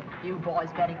 Kuroki. You boys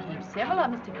better keep civil or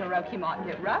Mr. Kuroki might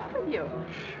get rough with you.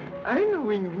 I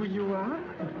knowing who you are.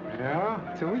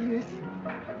 Yeah? So, yes.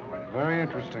 Very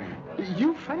interesting.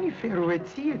 You funny fellow at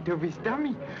theater with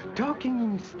dummy, talking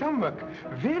in stomach.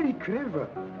 Very clever.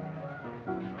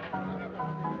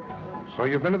 So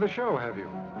you've been to the show, have you?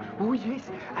 Oh, yes,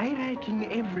 I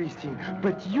liking everything,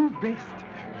 but you best.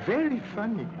 Very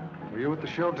funny. Were you at the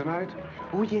show tonight?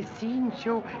 Oh, yes, seeing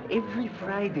show every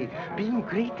Friday, being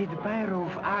great admirer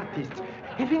of artists.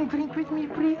 Having drink with me,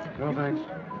 please? No, thanks.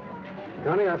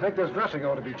 Connie, I think this dressing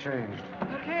ought to be changed.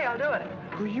 Okay, I'll do it.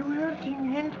 Could you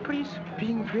hurting hand, please?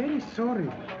 Being very sorry.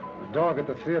 The dog at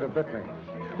the theater bit me.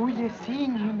 Oh, yes,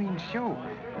 seeing him in show.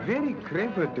 Very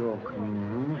clever dog.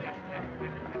 Mm-hmm.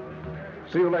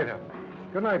 See you later.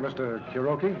 Good night, Mr.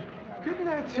 Kuroki. Good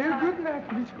night, sir. Good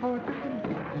night, Miss Porter.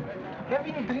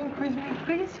 Having a drink with me,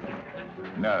 please?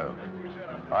 No.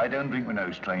 I don't drink with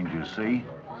no strangers, see?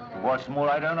 What's more,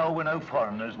 I don't know with no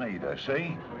foreigners neither,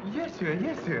 see? Yes, sir.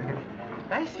 Yes, sir.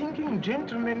 I thinking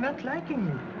gentlemen not liking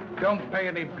me. Don't pay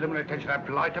any blimmin' attention to that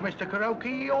blighter, Mr.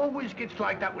 Kuroki. He always gets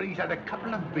like that when he's had a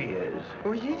couple of beers.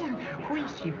 Oh, yes? Who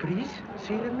is he, please?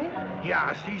 Sailorman?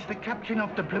 Yes, he's the captain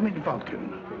of the blimmin'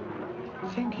 Vulcan.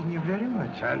 Thanking you very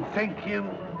much. And thank you.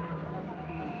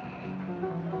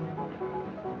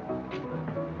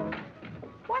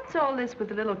 What's all this with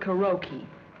the little Kuroki?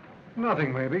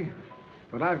 Nothing, maybe.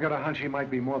 But I've got a hunch he might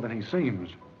be more than he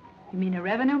seems. You mean a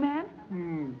revenue man?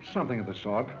 Something of the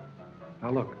sort.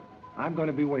 Now, look, I'm going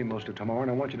to be away most of tomorrow,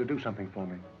 and I want you to do something for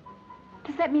me.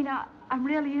 Does that mean I'm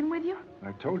really in with you?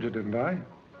 I told you, didn't I?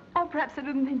 Oh, perhaps I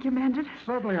didn't think you meant it.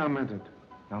 Certainly I meant it.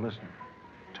 Now, listen.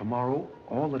 Tomorrow,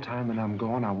 all the time that I'm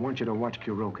gone, I want you to watch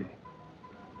Kuroki.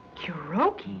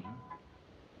 Kuroki?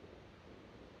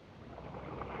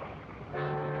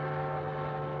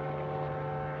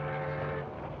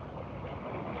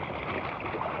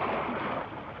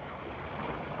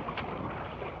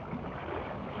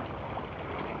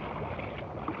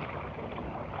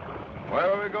 Where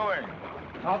are we going?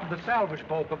 Out to the salvage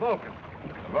boat, the Vulcan.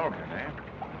 The Vulcan, eh?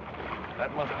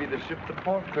 That must be the ship the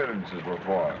port clearances were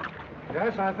for.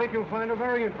 Yes, I think you'll find her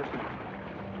very interesting.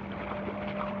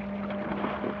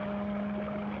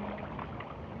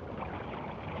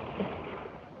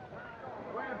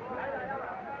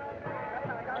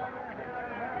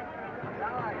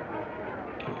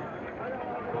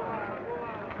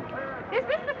 Is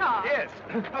this the car? Yes.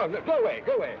 Oh, no, go away,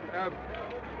 go away.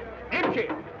 Empty.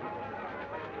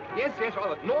 Yes,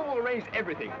 well, Normal arranged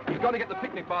everything. He's got to get the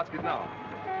picnic basket now.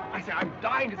 I say, I'm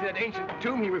dying to see that ancient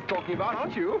tomb he was talking about,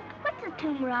 aren't you? What's a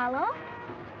tomb, Rollo?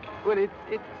 Well,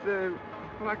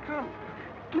 well, I can't.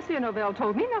 Monsieur Novell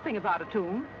told me nothing about a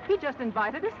tomb. He just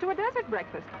invited us to a desert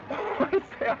breakfast. I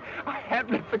say, I have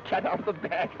let the cat out of the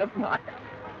bag, haven't I?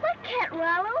 What cat,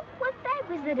 Rollo? What bag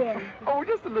was it in? Oh,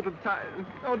 just a little time.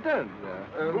 Oh, don't.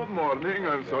 Good morning.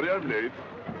 I'm sorry I'm late.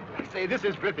 I say, this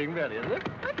is ripping, really, isn't it?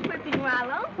 What's whipping,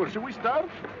 Rollo? Well, shall we start?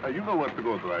 You know where to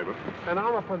go, driver. And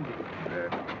I'm a fundie.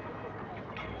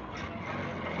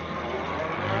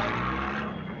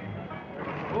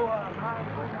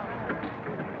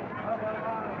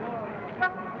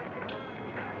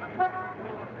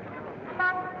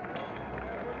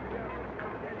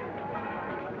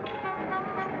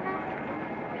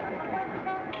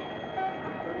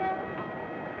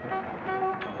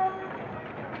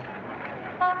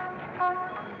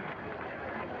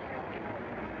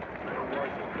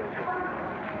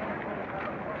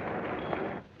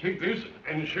 Take this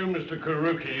and show Mr.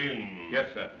 Kuroki in. Yes,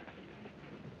 sir.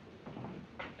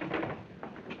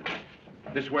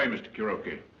 This way, Mr.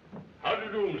 Kuroki. How do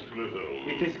you do, Mr. Luther?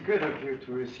 It is good of you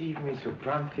to receive me so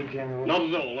promptly, General. Not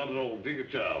at all, not at all. Take your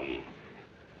time.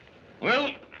 Well,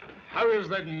 how is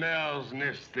that mare's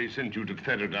nest they sent you to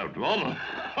ferret out, Lord?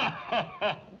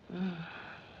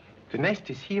 The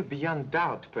nest is here beyond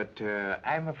doubt, but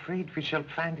I'm afraid we shall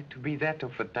find it to be that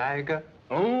of a tiger.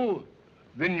 Oh,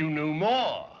 then you know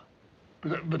more.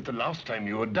 But the last time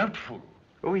you were doubtful.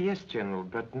 Oh, yes, General,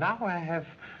 but now I have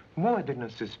more than a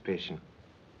suspicion.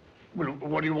 Well,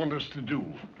 what do you want us to do?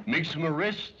 Make some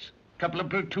arrests? Couple of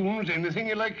platoons? Anything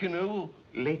you like, you know?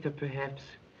 Later, perhaps.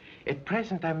 At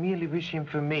present, I merely wish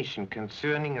information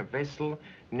concerning a vessel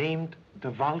named the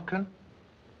Vulcan.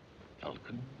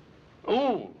 Vulcan?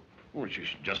 Oh, well,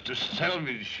 she's just a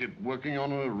salvage ship working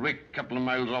on a wreck a couple of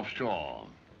miles offshore.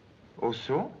 Oh,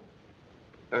 so?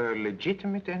 A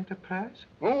legitimate enterprise?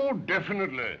 Oh,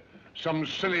 definitely. Some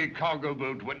silly cargo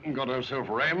boat went and got herself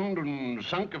rammed and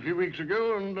sunk a few weeks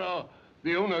ago, and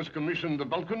the owners commissioned the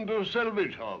Vulcan to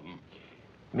salvage her.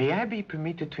 May I be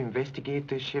permitted to investigate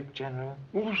this ship, General?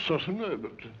 Oh, certainly,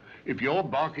 but if you're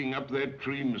barking up that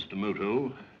tree, Mr.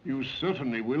 Moto, you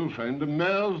certainly will find a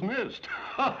mare's nest.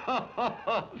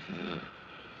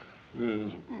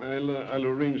 Yes, I'll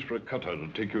arrange for a cutter to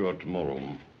take you out tomorrow.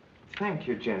 Thank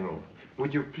you, General.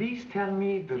 Would you please tell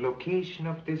me the location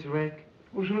of this wreck?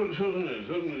 Oh, certainly.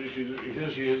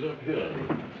 Here she is up here.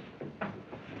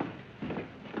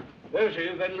 There she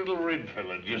is, that little red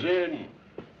fella, do you see?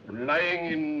 Lying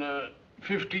in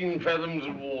 15 fathoms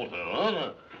of water,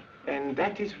 huh? And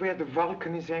that is where the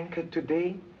Vulcan is anchored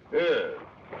today? Yeah.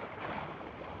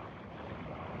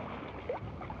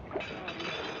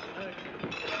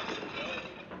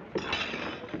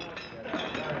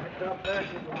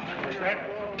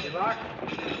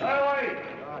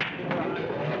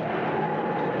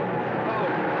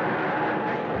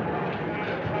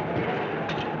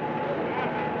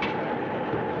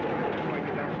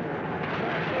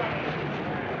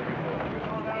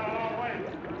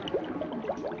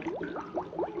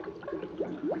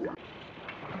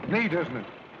 Neat, isn't it?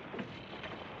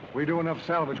 We do enough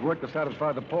salvage work to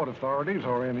satisfy the port authorities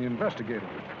or any investigators.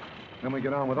 Then we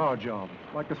get on with our job,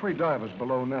 like the 3 divers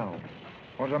below now.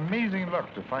 What amazing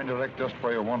luck to find a wreck just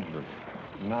where you wanted it.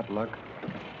 Not luck.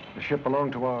 The ship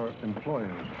belonged to our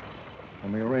employers,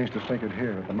 and we arranged to sink it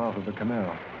here at the mouth of the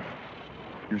canal.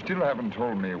 You still haven't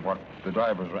told me what the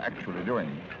divers are actually doing.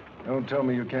 Don't tell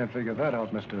me you can't figure that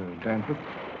out, Mr. Danforth.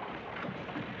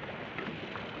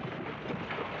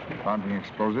 Planting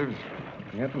explosives?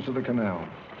 The entrance of the canal.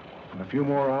 In a few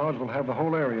more hours, we'll have the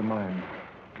whole area mined,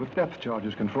 with depth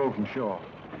charges controlled from shore.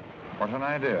 What an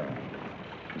idea.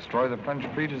 Destroy the French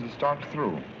fleet as it starts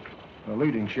through. The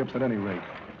leading ships, at any rate.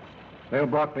 They'll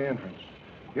block the entrance.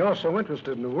 You're so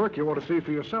interested in the work, you ought to see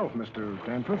for yourself, Mr.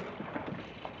 Danforth.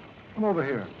 Come over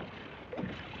here.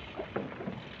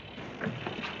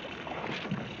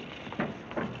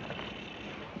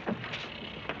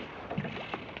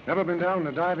 Never been down in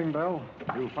a diving bell?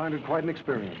 You'll find it quite an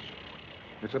experience.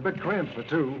 It's a bit cramped for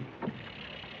 2.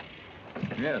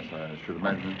 Yes, I should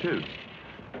imagine it is.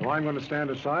 Well, I'm going to stand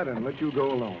aside and let you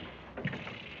go alone.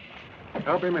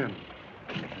 Help him in.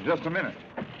 Just a minute.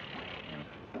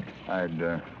 I'd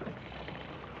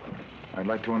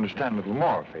like to understand a little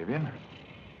more, Fabian.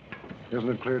 Isn't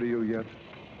it clear to you yet?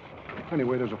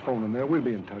 Anyway, there's a phone in there. We'll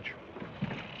be in touch.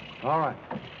 All right.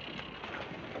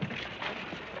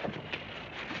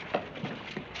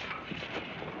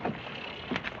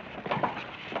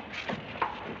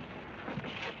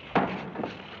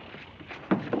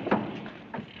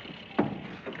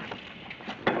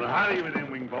 Well, howdy with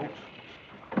them wing boats.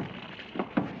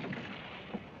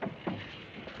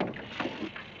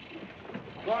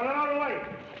 Going out of the way.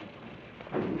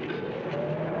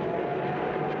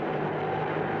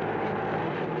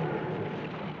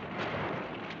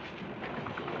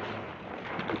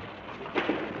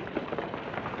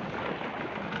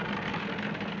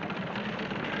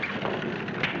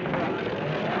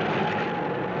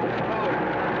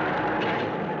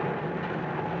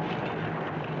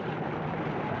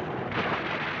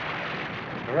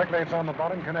 Directly, it's on the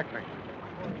bottom. Connect me.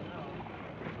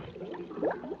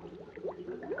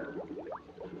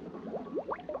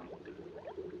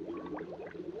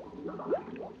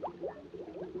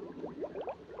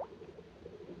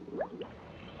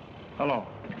 Hello.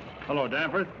 Hello,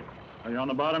 Danforth. Are you on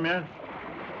the bottom yet?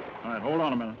 All right, hold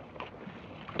on a minute.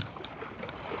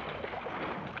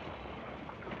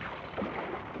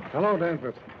 Hello,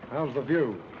 Danforth. How's the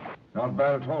view? Not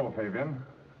bad at all, Fabian.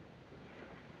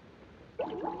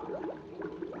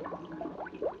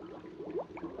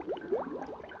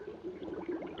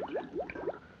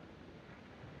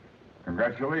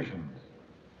 Congratulations.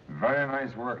 Very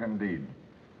nice work indeed.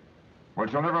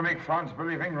 But you'll never make France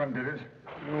believe England did it.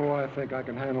 Oh, I think I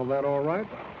can handle that all right.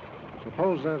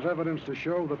 Suppose there's evidence to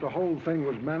show that the whole thing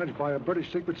was managed by a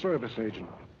British Secret Service agent.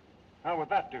 How would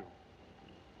that do?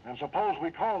 And suppose we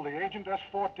call the agent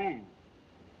S-14.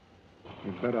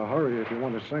 You'd better hurry if you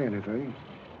want to say anything.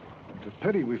 It's a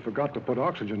pity we forgot to put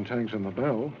oxygen tanks in the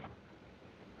bell.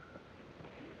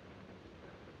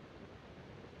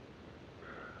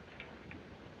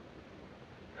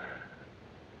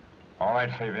 All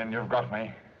right, Fabian, you've got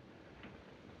me.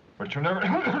 But you'll never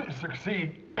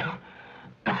succeed.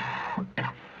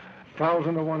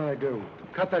 1,000 to 1 I do.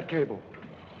 Cut that cable.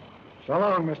 So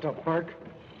long, Mr. Burke.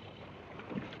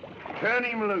 Turn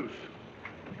him loose.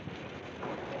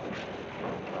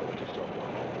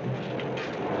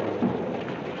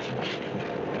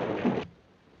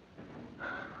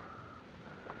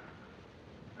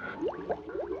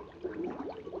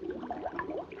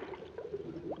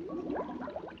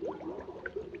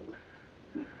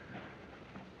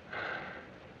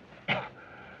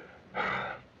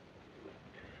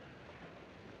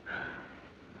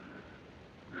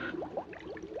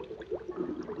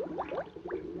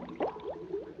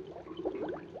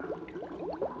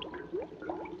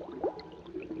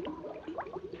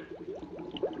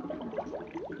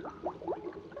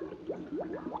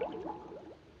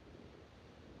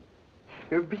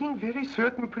 You're being very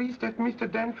certain, please, that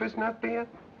Mr. Danforth's not there?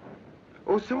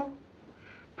 Also,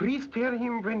 please tell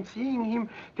him when seeing him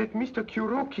that Mr.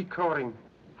 Kuroki calling.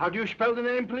 How do you spell the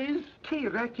name, please?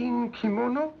 K-Rakin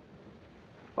Kimono?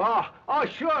 Oh,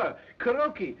 sure.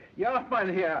 Kuroki. Yeah,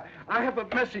 mein Herr. I have a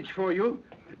message for you.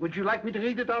 Would you like me to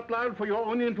read it out loud for your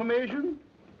own information?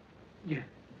 Yeah.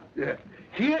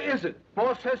 Here is it.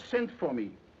 Boss has sent for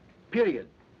me. Period.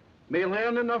 May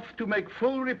learn enough to make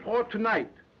full report tonight.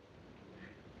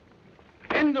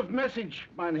 End of message,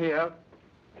 mein Herr.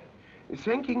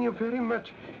 Thanking you very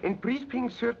much. And please being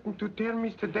certain to tell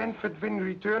Mr. Danforth when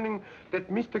returning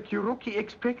that Mr. Kuroki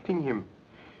expecting him.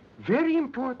 Very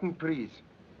important, please.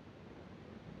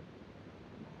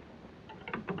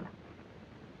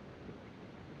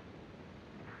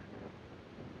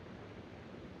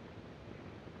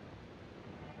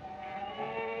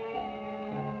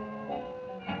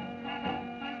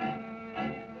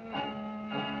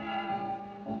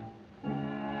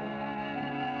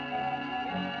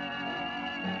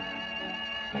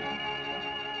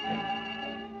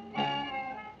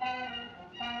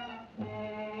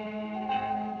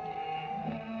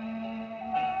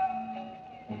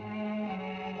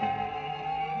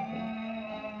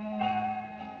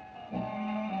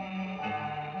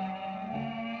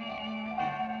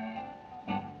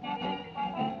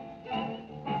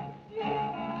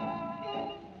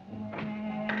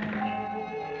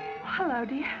 Hello,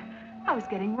 dear. I was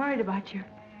getting worried about you.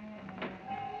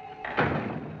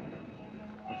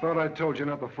 I thought I told you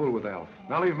not to fool with Alf.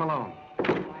 Now leave him alone.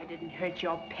 Oh, I didn't hurt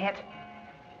your pet.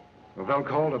 Lavelle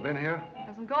called, have been here?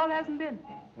 Hasn't called, hasn't been.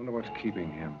 Wonder what's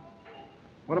keeping him.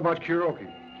 What about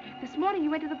Kuroki? This morning he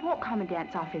went to the port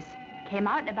commandant's office. Came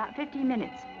out in about 15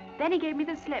 minutes. Then he gave me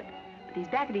the slip. But he's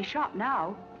back at his shop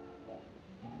now.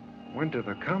 Went to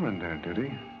the commandant, did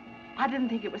he? I didn't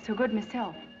think it was so good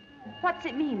myself. What's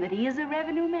it mean, that he is a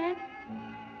revenue man?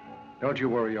 Don't you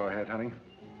worry your head, honey.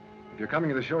 If you're coming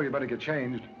to the show, you better get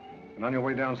changed. And on your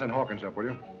way down, send Hawkins up, will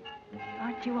you?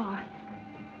 Aren't you all?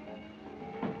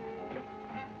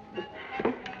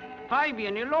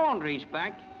 Fabian, your laundry's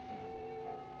back.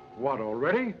 What,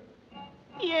 already?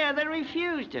 Yeah, they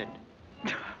refused it.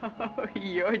 Oh,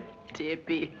 you're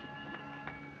tippy.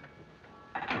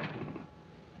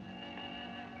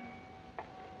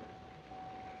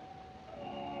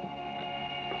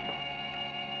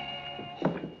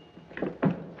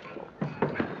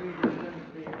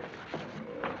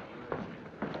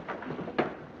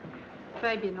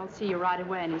 Fabian will see you right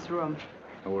away in his room.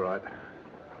 All right.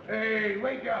 Hey,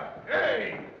 wake up!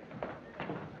 Hey!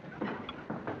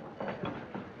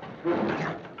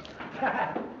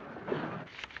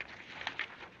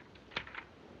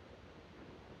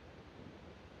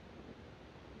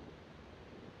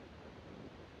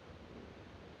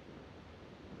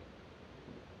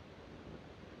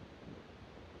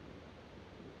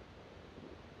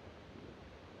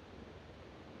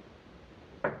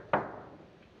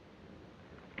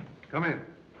 Come in.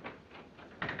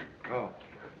 Oh.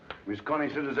 Miss Connie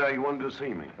said as how you wanted to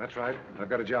see me. That's right. I've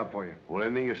got a job for you. Well,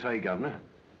 anything you say, Governor.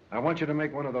 I want you to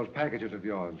make one of those packages of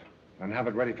yours and have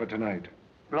it ready for tonight.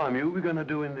 Blimey, who are we going to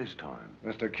do in this time?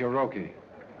 Mr. Kuroki.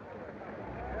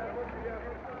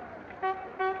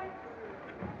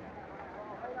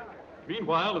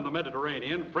 Meanwhile, in the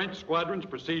Mediterranean, French squadrons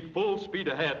proceed full speed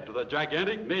ahead to the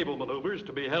gigantic naval maneuvers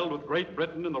to be held with Great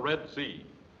Britain in the Red Sea.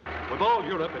 With all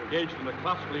Europe engaged in a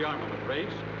costly armament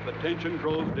race, the tension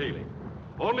grows daily.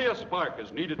 Only a spark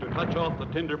is needed to touch off the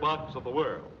tinderbox of the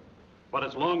world. But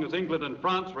as long as England and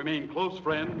France remain close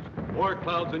friends, war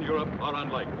clouds in Europe are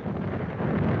unlikely.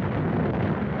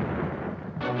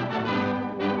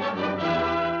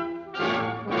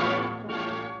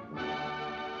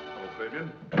 Hello,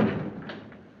 Fabian.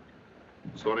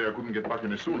 Sorry I couldn't get back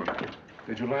any sooner.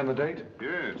 Did you learn the date?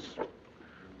 Yes.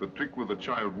 The trick with the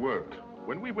child worked.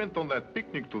 When we went on that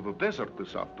picnic to the desert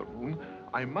this afternoon,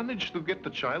 I managed to get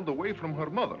the child away from her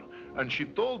mother. And she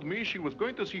told me she was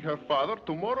going to see her father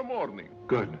tomorrow morning.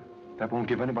 Good. That won't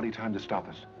give anybody time to stop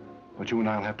us. But you and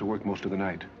I'll have to work most of the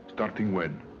night. Starting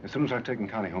when? As soon as I've taken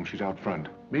Connie home, she's out front.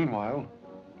 Meanwhile,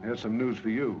 here's some news for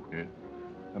you. Yeah?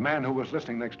 The man who was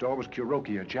listening next door was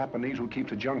Kuroki, a Japanese who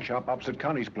keeps a junk shop opposite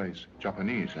Connie's place.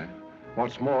 Japanese, eh?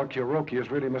 What's more, Kuroki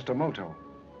is really Mr. Moto.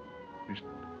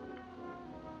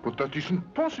 But that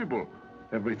isn't possible.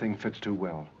 Everything fits too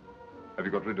well. Have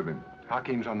you got rid of him?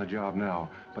 Hakim's on the job now,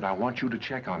 but I want you to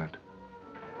check on it.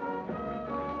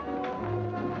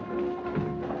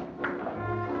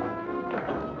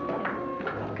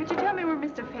 Could you tell me where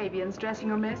Mr. Fabian's dressing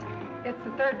room is? It's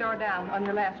the third door down, on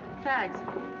your left. Thanks.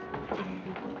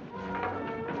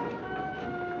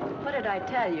 What did I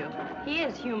tell you? He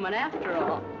is human after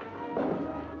all.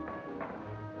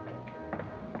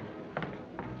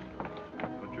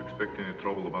 Don't you expect any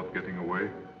trouble about getting away?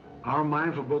 Our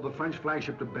mines will blow the French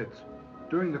flagship to bits.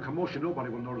 During the commotion, nobody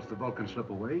will notice the Vulcan slip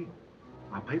away.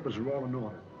 Our papers are all in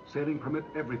order. Sailing permit,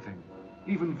 everything.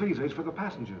 Even visas for the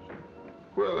passengers.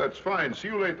 Well, that's fine. See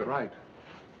you later. Right.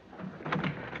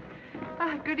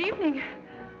 Good evening.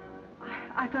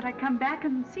 I thought I'd come back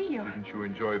and see you. Didn't you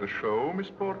enjoy the show, Miss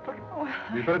Porter? Oh,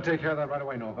 You better take care of that right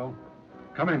away, Norville.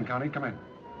 Come in, Connie, come in.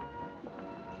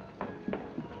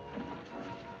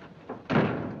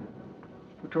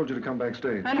 Who told you to come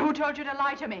backstage? and who told you to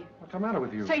lie to me? What's the matter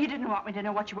with you? So you didn't want me to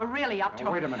know what you were really up to.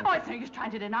 Now, wait a minute. Oh, it's no use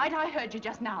trying to deny it. I heard you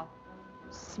just now.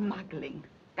 Smuggling.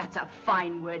 That's a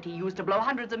fine word to use to blow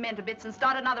hundreds of men to bits and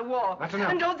start another war. That's enough.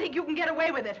 And don't think you can get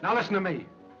away with it. Now listen to me.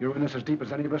 You're in this as deep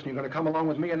as any of us, and you're going to come along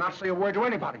with me and not say a word to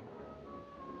anybody.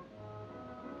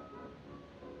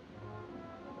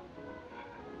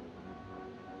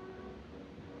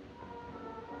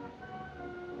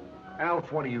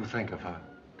 Alf, what do you think of her?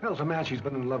 Tells a man she's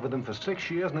been in love with him for 6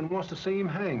 years and then wants to see him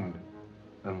hanged.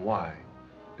 And why?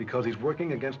 Because he's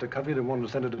working against a country that wanted to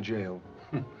send her to jail.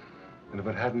 And if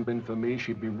it hadn't been for me,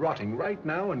 she'd be rotting right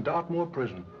now in Dartmoor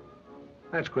prison.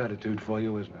 That's gratitude for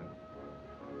you, isn't it?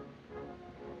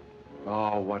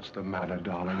 Oh, what's the matter,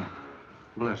 darling?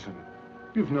 Listen,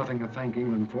 you've nothing to thank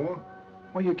England for.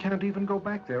 Why, you can't even go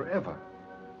back there, ever.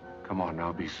 Come on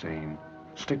now, be sane.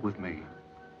 Stick with me.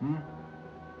 Hmm?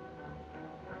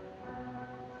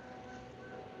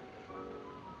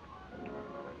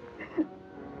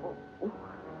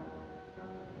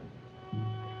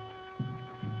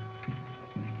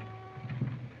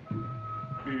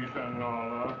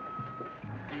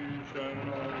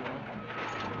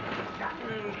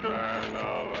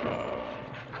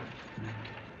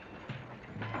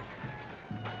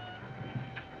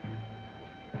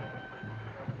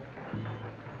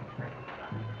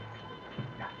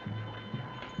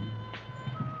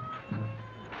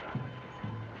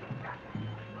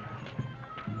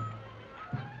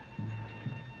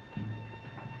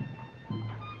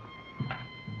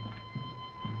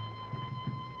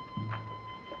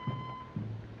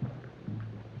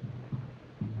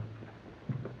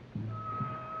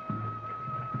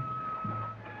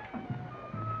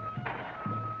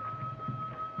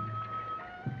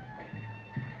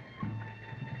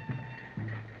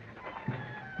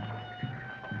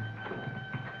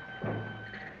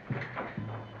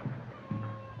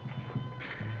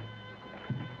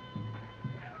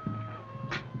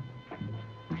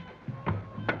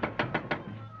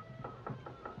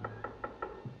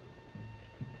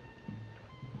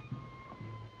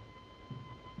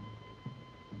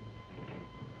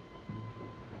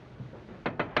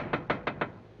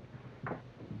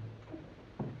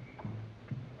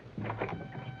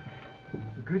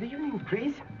 Good evening,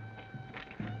 please.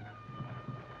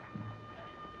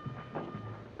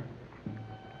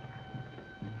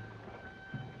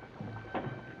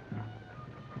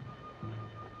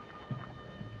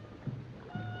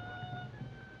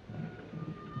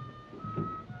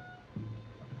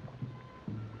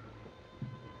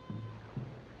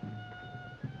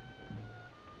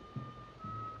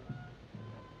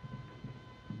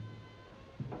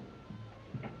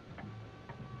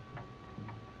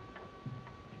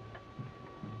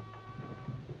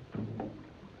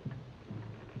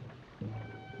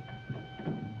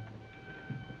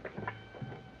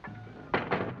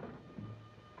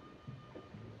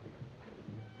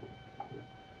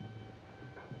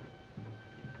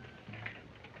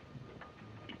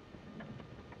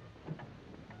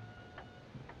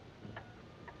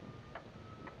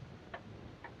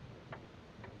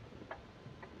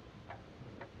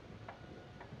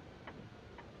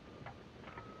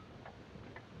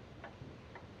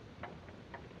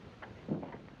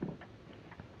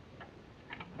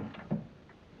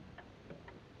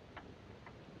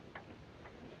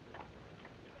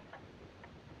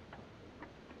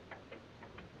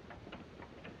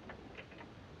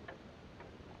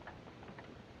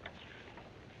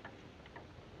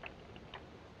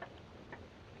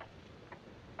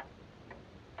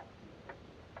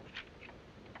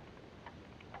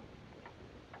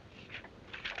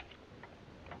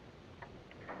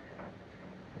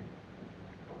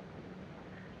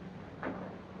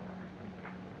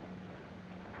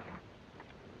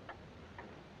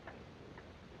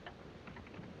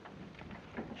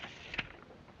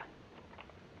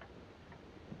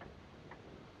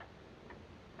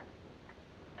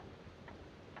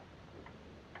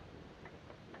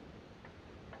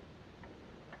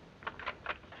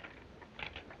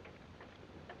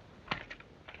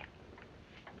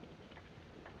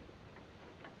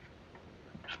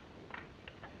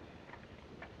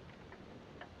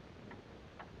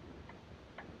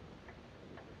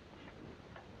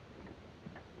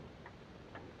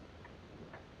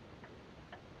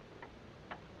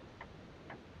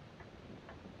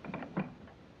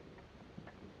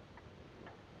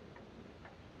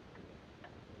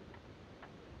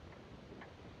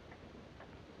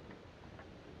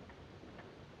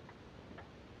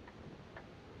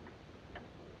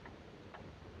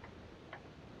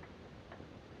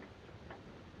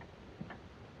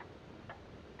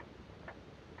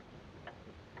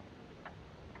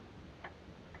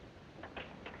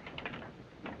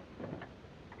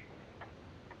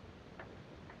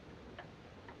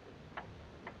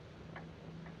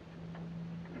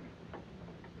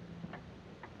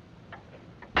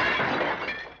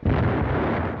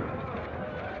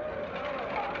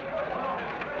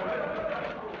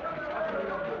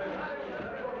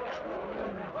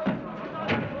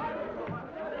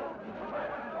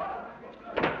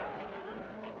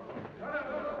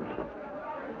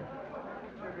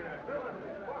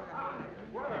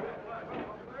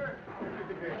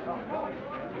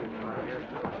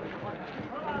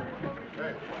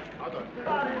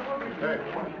 Hey,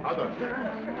 Adam.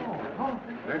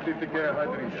 Neti tike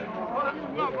hydrinja.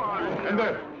 And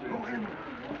there.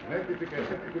 Neti tike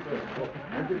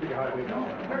hydrinja.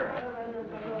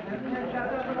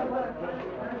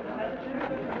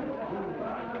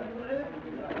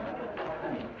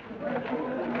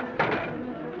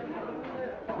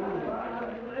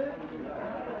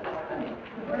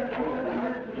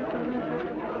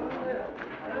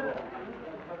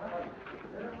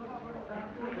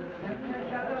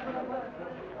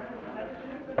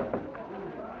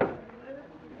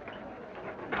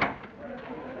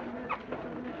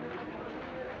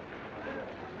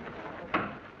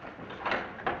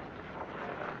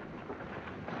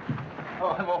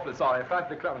 Oh, I'm awfully sorry.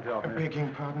 Frankly, clumsy of me.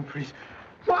 Begging pardon, priest.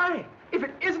 Why? If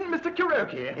it isn't Mr.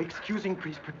 Kuroki. Excusing,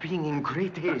 priest, but being in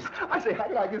great haste. I say, how do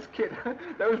you like this kid?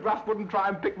 Those roughs wouldn't try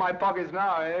and pick my pockets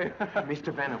now, eh?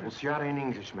 Mr. Venables, you are an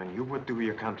Englishman. You would do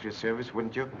your country a service,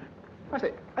 wouldn't you? I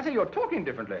say, you're talking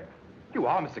differently. You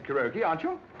are Mr. Kuroki, aren't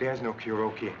you? There's no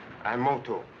Kuroki. I'm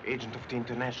Moto, agent of the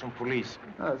international police.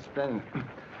 Oh, splendid.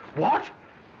 What?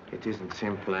 It isn't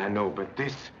simple, I know, but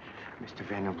this, Mr.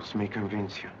 Venables, may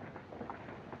convince you.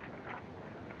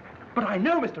 But I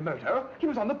know Mr. Moto. He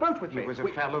was on the boat with me. He was a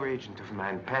fellow agent of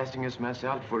mine, passing as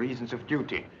myself for reasons of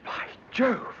duty. By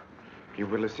Jove! You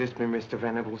will assist me, Mr.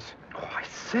 Venables? Oh, I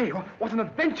say, what an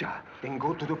adventure! Then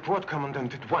go to the port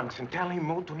commandant at once and tell him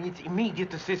Moto needs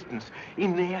immediate assistance.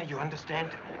 In there, you understand?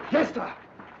 Yes, sir!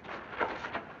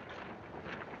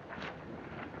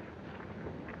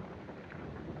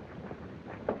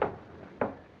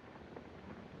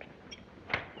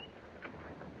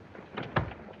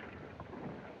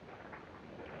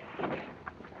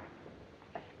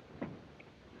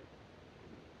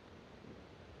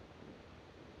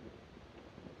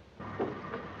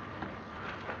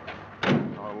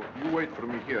 You wait for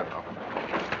me here now.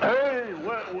 Hey,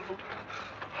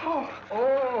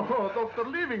 Oh, Dr.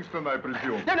 Livingston, I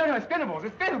presume. No, it's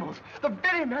Venables. The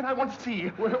very man I want to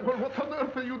see. Well, what on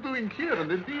earth are you doing here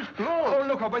and in these clothes? Oh,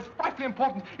 look, it's frightfully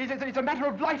important. It's a matter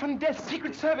of life and death,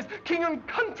 Secret Service, king and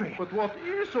country. But what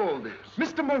is all this?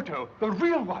 Mr. Moto, the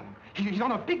real one. He's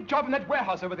on a big job in that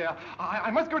warehouse over there.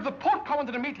 I must go to the port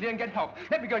commandant immediately and get help.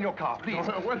 Let me go in your car, please.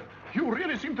 Well, you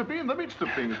really seem to be in the midst of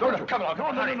things, don't you? Come on.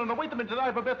 No, wait a minute. I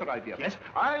have a better idea. Yes?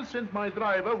 I'll send my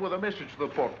driver with a message to the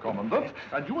port commandant,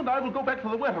 and you and I will go back to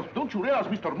the warehouse. Don't you realize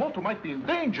Mr. Moto might be in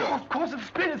danger? Oh, of course, it's a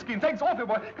splendid scheme. Thanks awfully,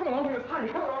 boy. Come along, let's hurry.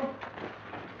 Come on.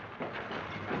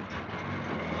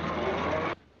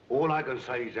 All I can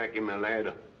say, Jackie, my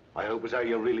lad, I hope as how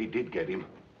you really did get him.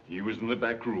 He was in the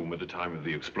back room at the time of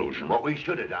the explosion. What we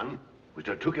should have done was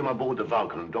to took him aboard the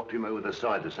Vulcan and dropped him over the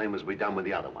side, the same as we done with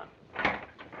the other one.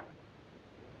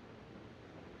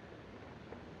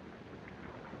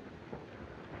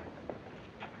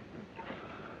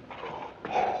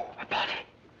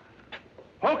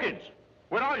 Hawkins,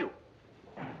 where are you?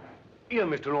 Here,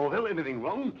 Mr. Orville, anything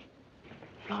wrong?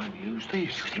 Blimey, who's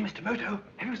this? You see Mr. Moto?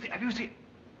 Have you seen?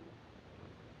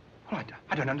 Well,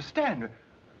 I don't understand.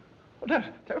 Well,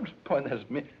 don't point that at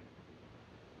me.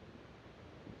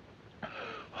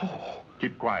 Oh.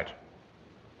 Keep quiet.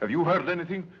 Have you heard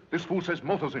anything? This fool says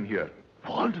Moto's in here.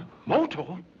 What?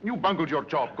 Moto? You bungled your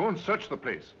job. Go and search the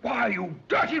place. Why, you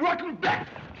dirty, rotten black!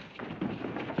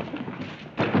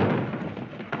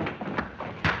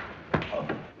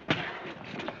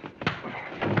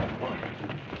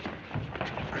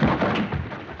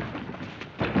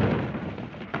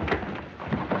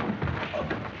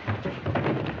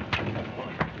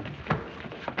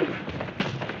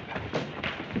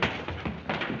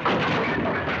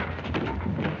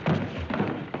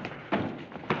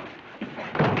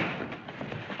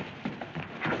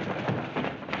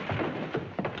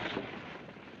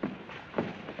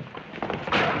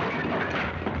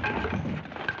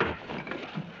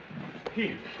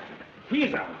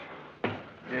 He's out.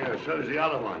 Yeah, so's the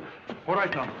other one. All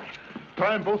right, now.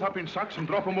 Tie them both up in sacks and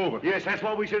drop them over. Yes, that's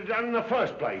what we should have done in the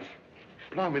first place.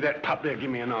 Blimey, that pup there give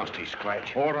me a nasty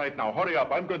scratch. All right, now, hurry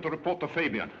up. I'm going to report to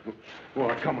Fabian. All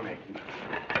right, come on in.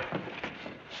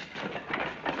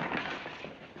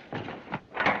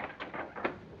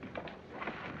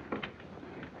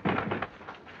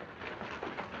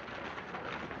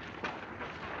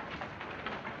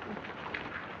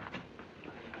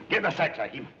 Get the sacks,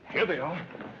 Hakim. Here they are.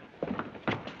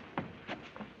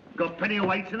 Got plenty of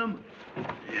weights in them?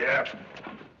 Yeah.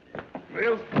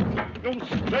 Well, go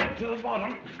straight to the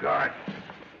bottom. Good.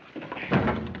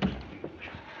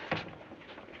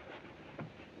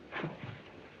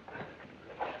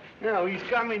 No, he's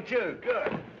coming too.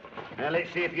 Good. Now,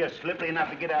 let's see if you're slippery enough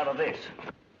to get out of this.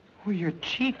 Oh, your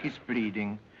cheek is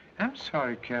bleeding. I'm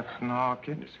sorry, Captain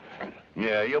Hawkins.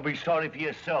 Yeah, you'll be sorry for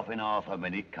yourself in half a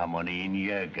minute. Come on, in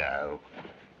you go.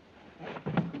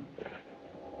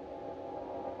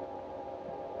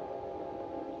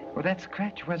 Well, that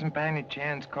scratch wasn't by any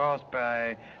chance caused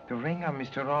by the ring on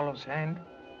Mr. Rollo's hand?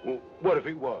 Well, what if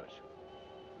it was?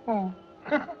 Oh,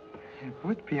 it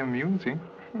would be amusing.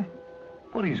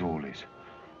 What is all this?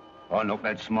 I'll knock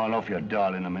that smile off your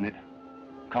doll in a minute.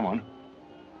 Come on.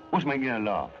 What's making you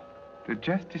laugh? The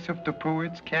justice of the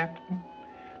poets, Captain.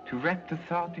 To wrap the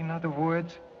thought in other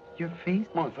words, your face.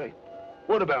 My face?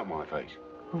 What about my face?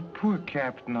 Oh, poor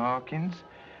Captain Hawkins.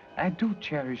 I do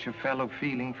cherish a fellow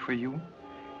feeling for you.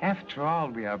 After all,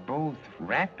 we are both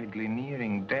rapidly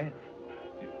nearing death.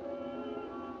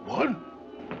 What?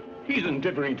 He's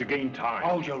endeavoring to gain time.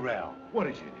 Hold your row. What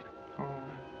is it? Oh.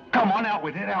 Come on, out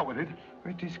with it, out with it.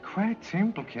 It is quite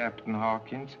simple, Captain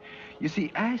Hawkins. You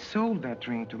see, I sold that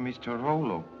ring to Mr.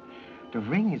 Rollo. The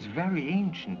ring is very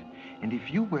ancient, and if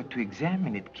you were to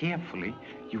examine it carefully,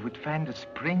 you would find a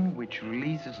spring which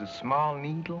releases a small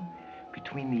needle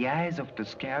between the eyes of the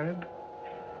scarab.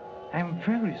 I'm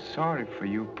very sorry for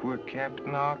you, poor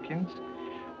Captain Hawkins,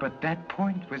 but that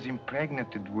point was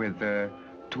impregnated with,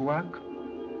 tuak.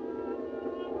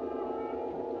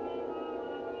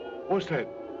 What's that?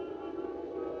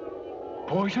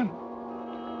 Poison?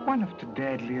 One of the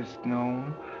deadliest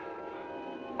known.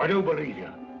 I don't believe you.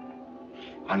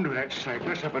 Under that sack,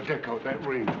 let's have a deck out that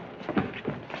ring.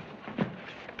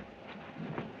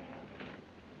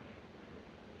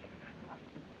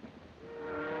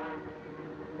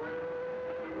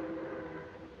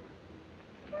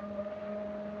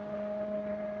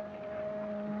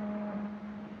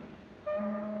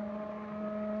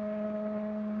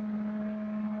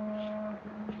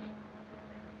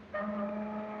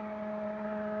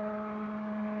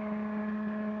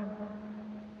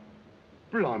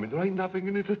 Blimey, there ain't nothing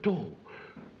in it at all.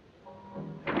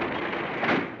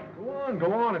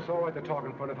 Go on. It's all right to talk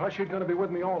in front of her. She's going to be with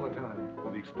me all the time.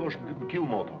 Well, the explosion didn't kill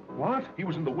Moto. What? He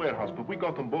was in the warehouse, but we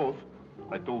got them both.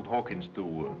 I told Hawkins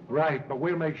to... Right, but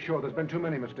we'll make sure. There's been too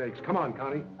many mistakes. Come on,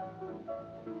 Connie.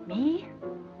 Me?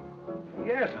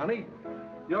 Yes, honey.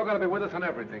 You're going to be with us on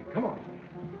everything. Come on.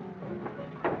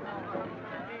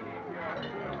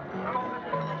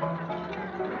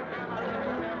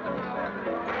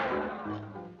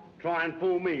 Try and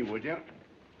fool me, would you?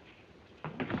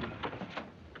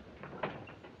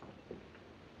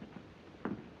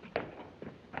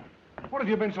 What have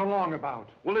you been so long about?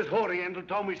 Well, this Oriental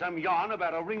told me some yarn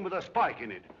about a ring with a spike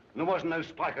in it. And there wasn't no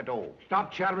spike at all.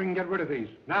 Stop chattering and get rid of these.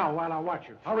 Now, while I watch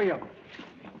you. Hurry up.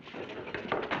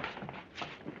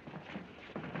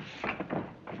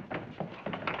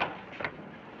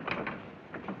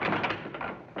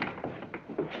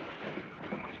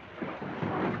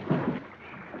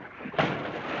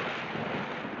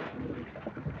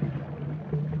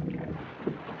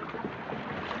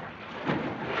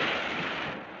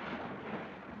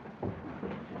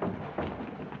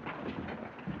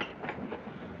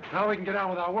 Now we can get on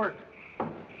with our work.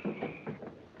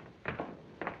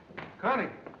 Connie.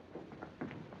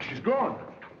 She's gone.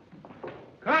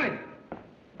 Connie.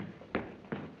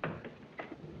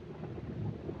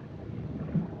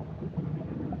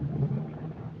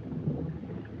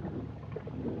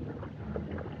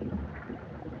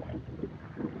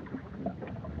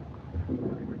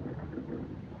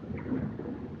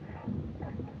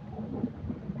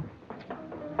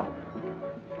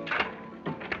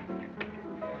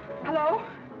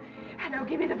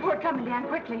 Give me the port coming down,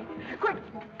 quickly. Quick.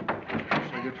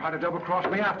 So you try to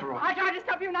double-cross me after all? I tried to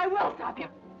stop you, and I will stop you.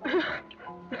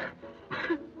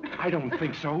 I don't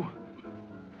think so.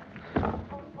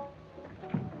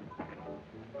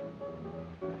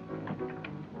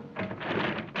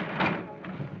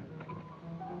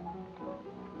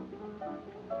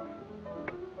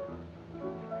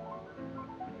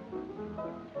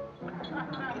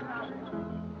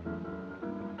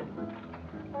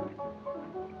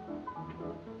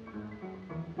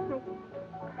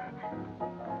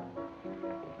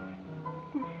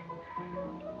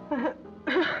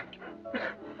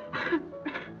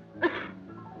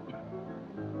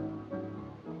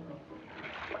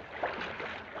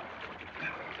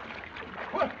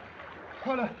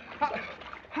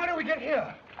 How do we get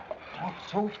here? Talk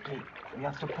softly. We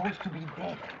are supposed to be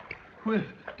dead. Well,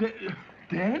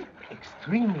 dead?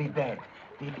 Extremely dead.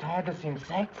 They tied us in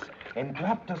sacks and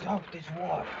dropped us off this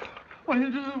wharf.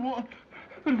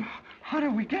 How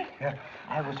did we get here?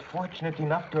 I was fortunate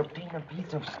enough to obtain a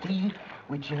piece of steel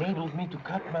which enabled me to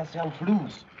cut myself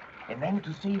loose. And then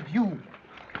to save you.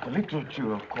 The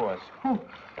literature, of course. Oh,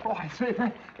 I say,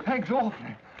 thanks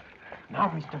awfully. Now,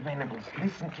 Mr. Venables,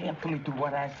 listen carefully to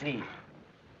what I say.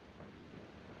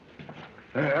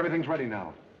 Everything's ready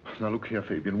now. Now, look here,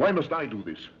 Fabian. Why must I do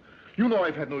this? You know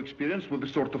I've had no experience with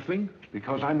this sort of thing.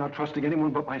 Because I'm not trusting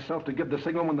anyone but myself to give the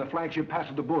signal when the flagship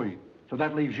passes the buoy. So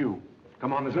that leaves you.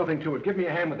 Come on, there's nothing to it. Give me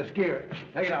a hand with this gear.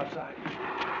 Take it outside.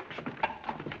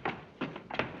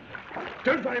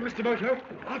 Don't worry, Mr. Moto.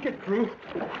 I'll get through.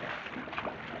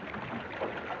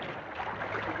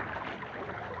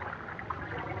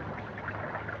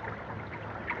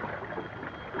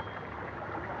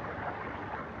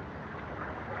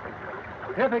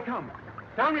 Here they come.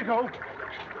 Down we go.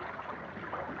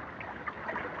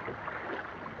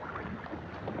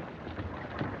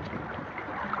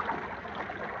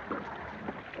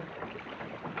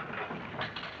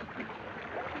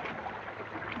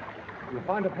 You'll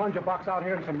find a plunger box out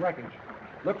here and some wreckage.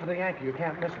 Look for the anchor. You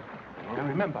can't miss it. And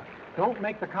remember, don't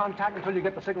make the contact until you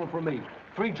get the signal from me.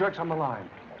 3 jerks on the line.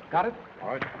 Got it? All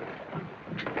right.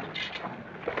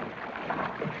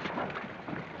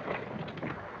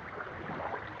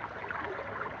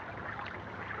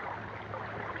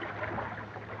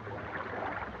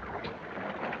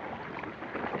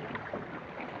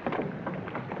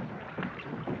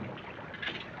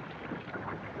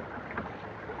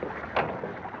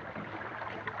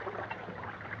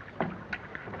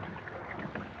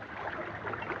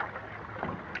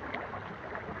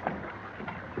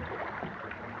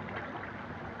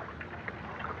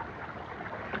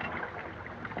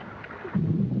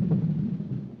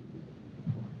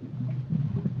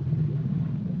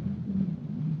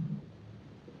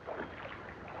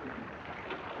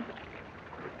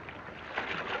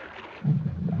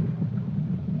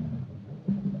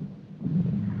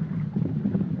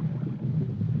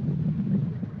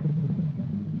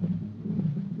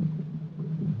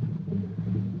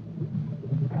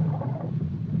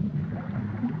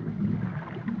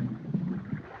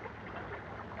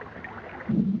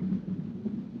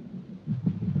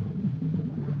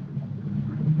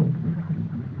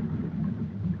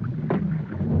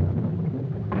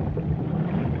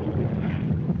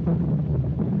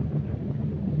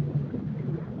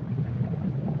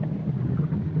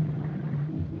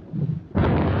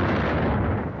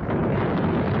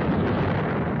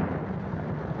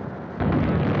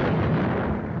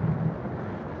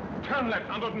 Turn left,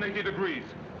 180 degrees.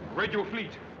 Radio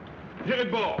fleet. Here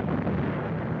it bore.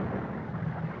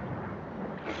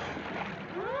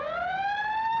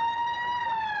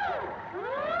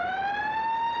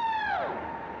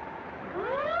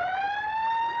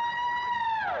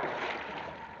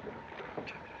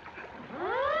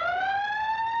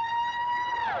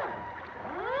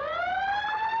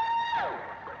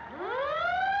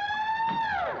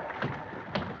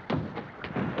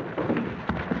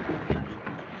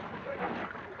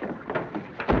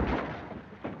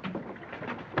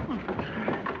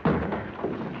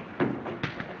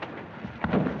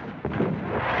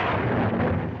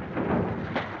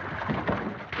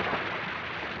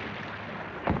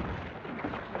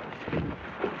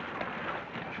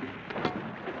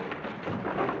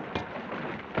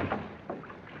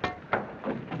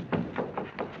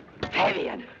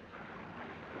 Fabian!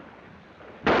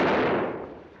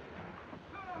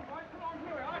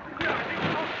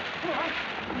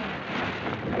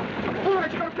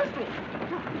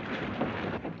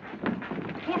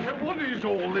 What is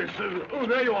all this? Oh,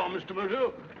 there you are, Mr.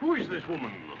 Moto. Who is this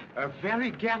woman? A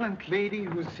very gallant lady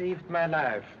who saved my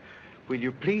life. Will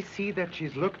you please see that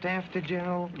she's looked after,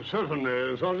 General?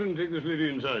 Certainly. Sergeant, take this lady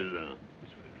inside.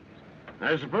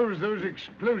 I suppose those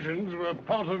explosions were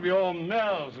part of your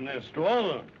mare's nest,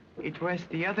 or? It was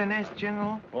the other nest,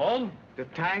 General. What? The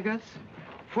tigers.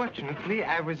 Fortunately,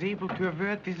 I was able to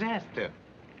avert disaster.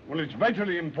 Well, it's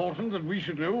vitally important that we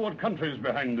should know what country is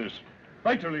behind this.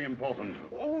 Vitally important.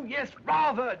 Oh, yes,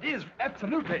 rather. It is.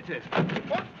 Absolutely it is.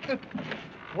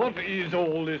 What is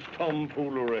all this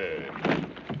tomfoolery?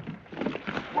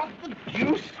 What the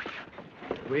deuce?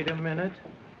 Wait a minute.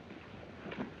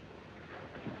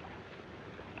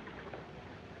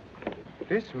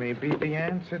 This may be the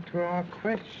answer to our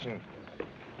question.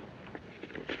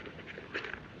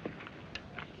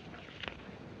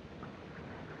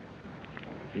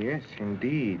 Yes,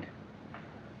 indeed.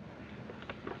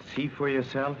 See for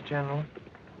yourself, General.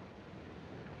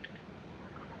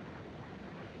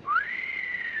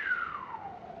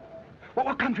 Well,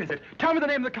 what country is it? Tell me the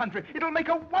name of the country. It'll make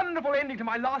a wonderful ending to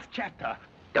my last chapter.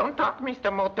 Don't talk,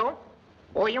 Mr. Moto,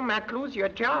 or you might lose your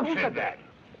job. Who said that?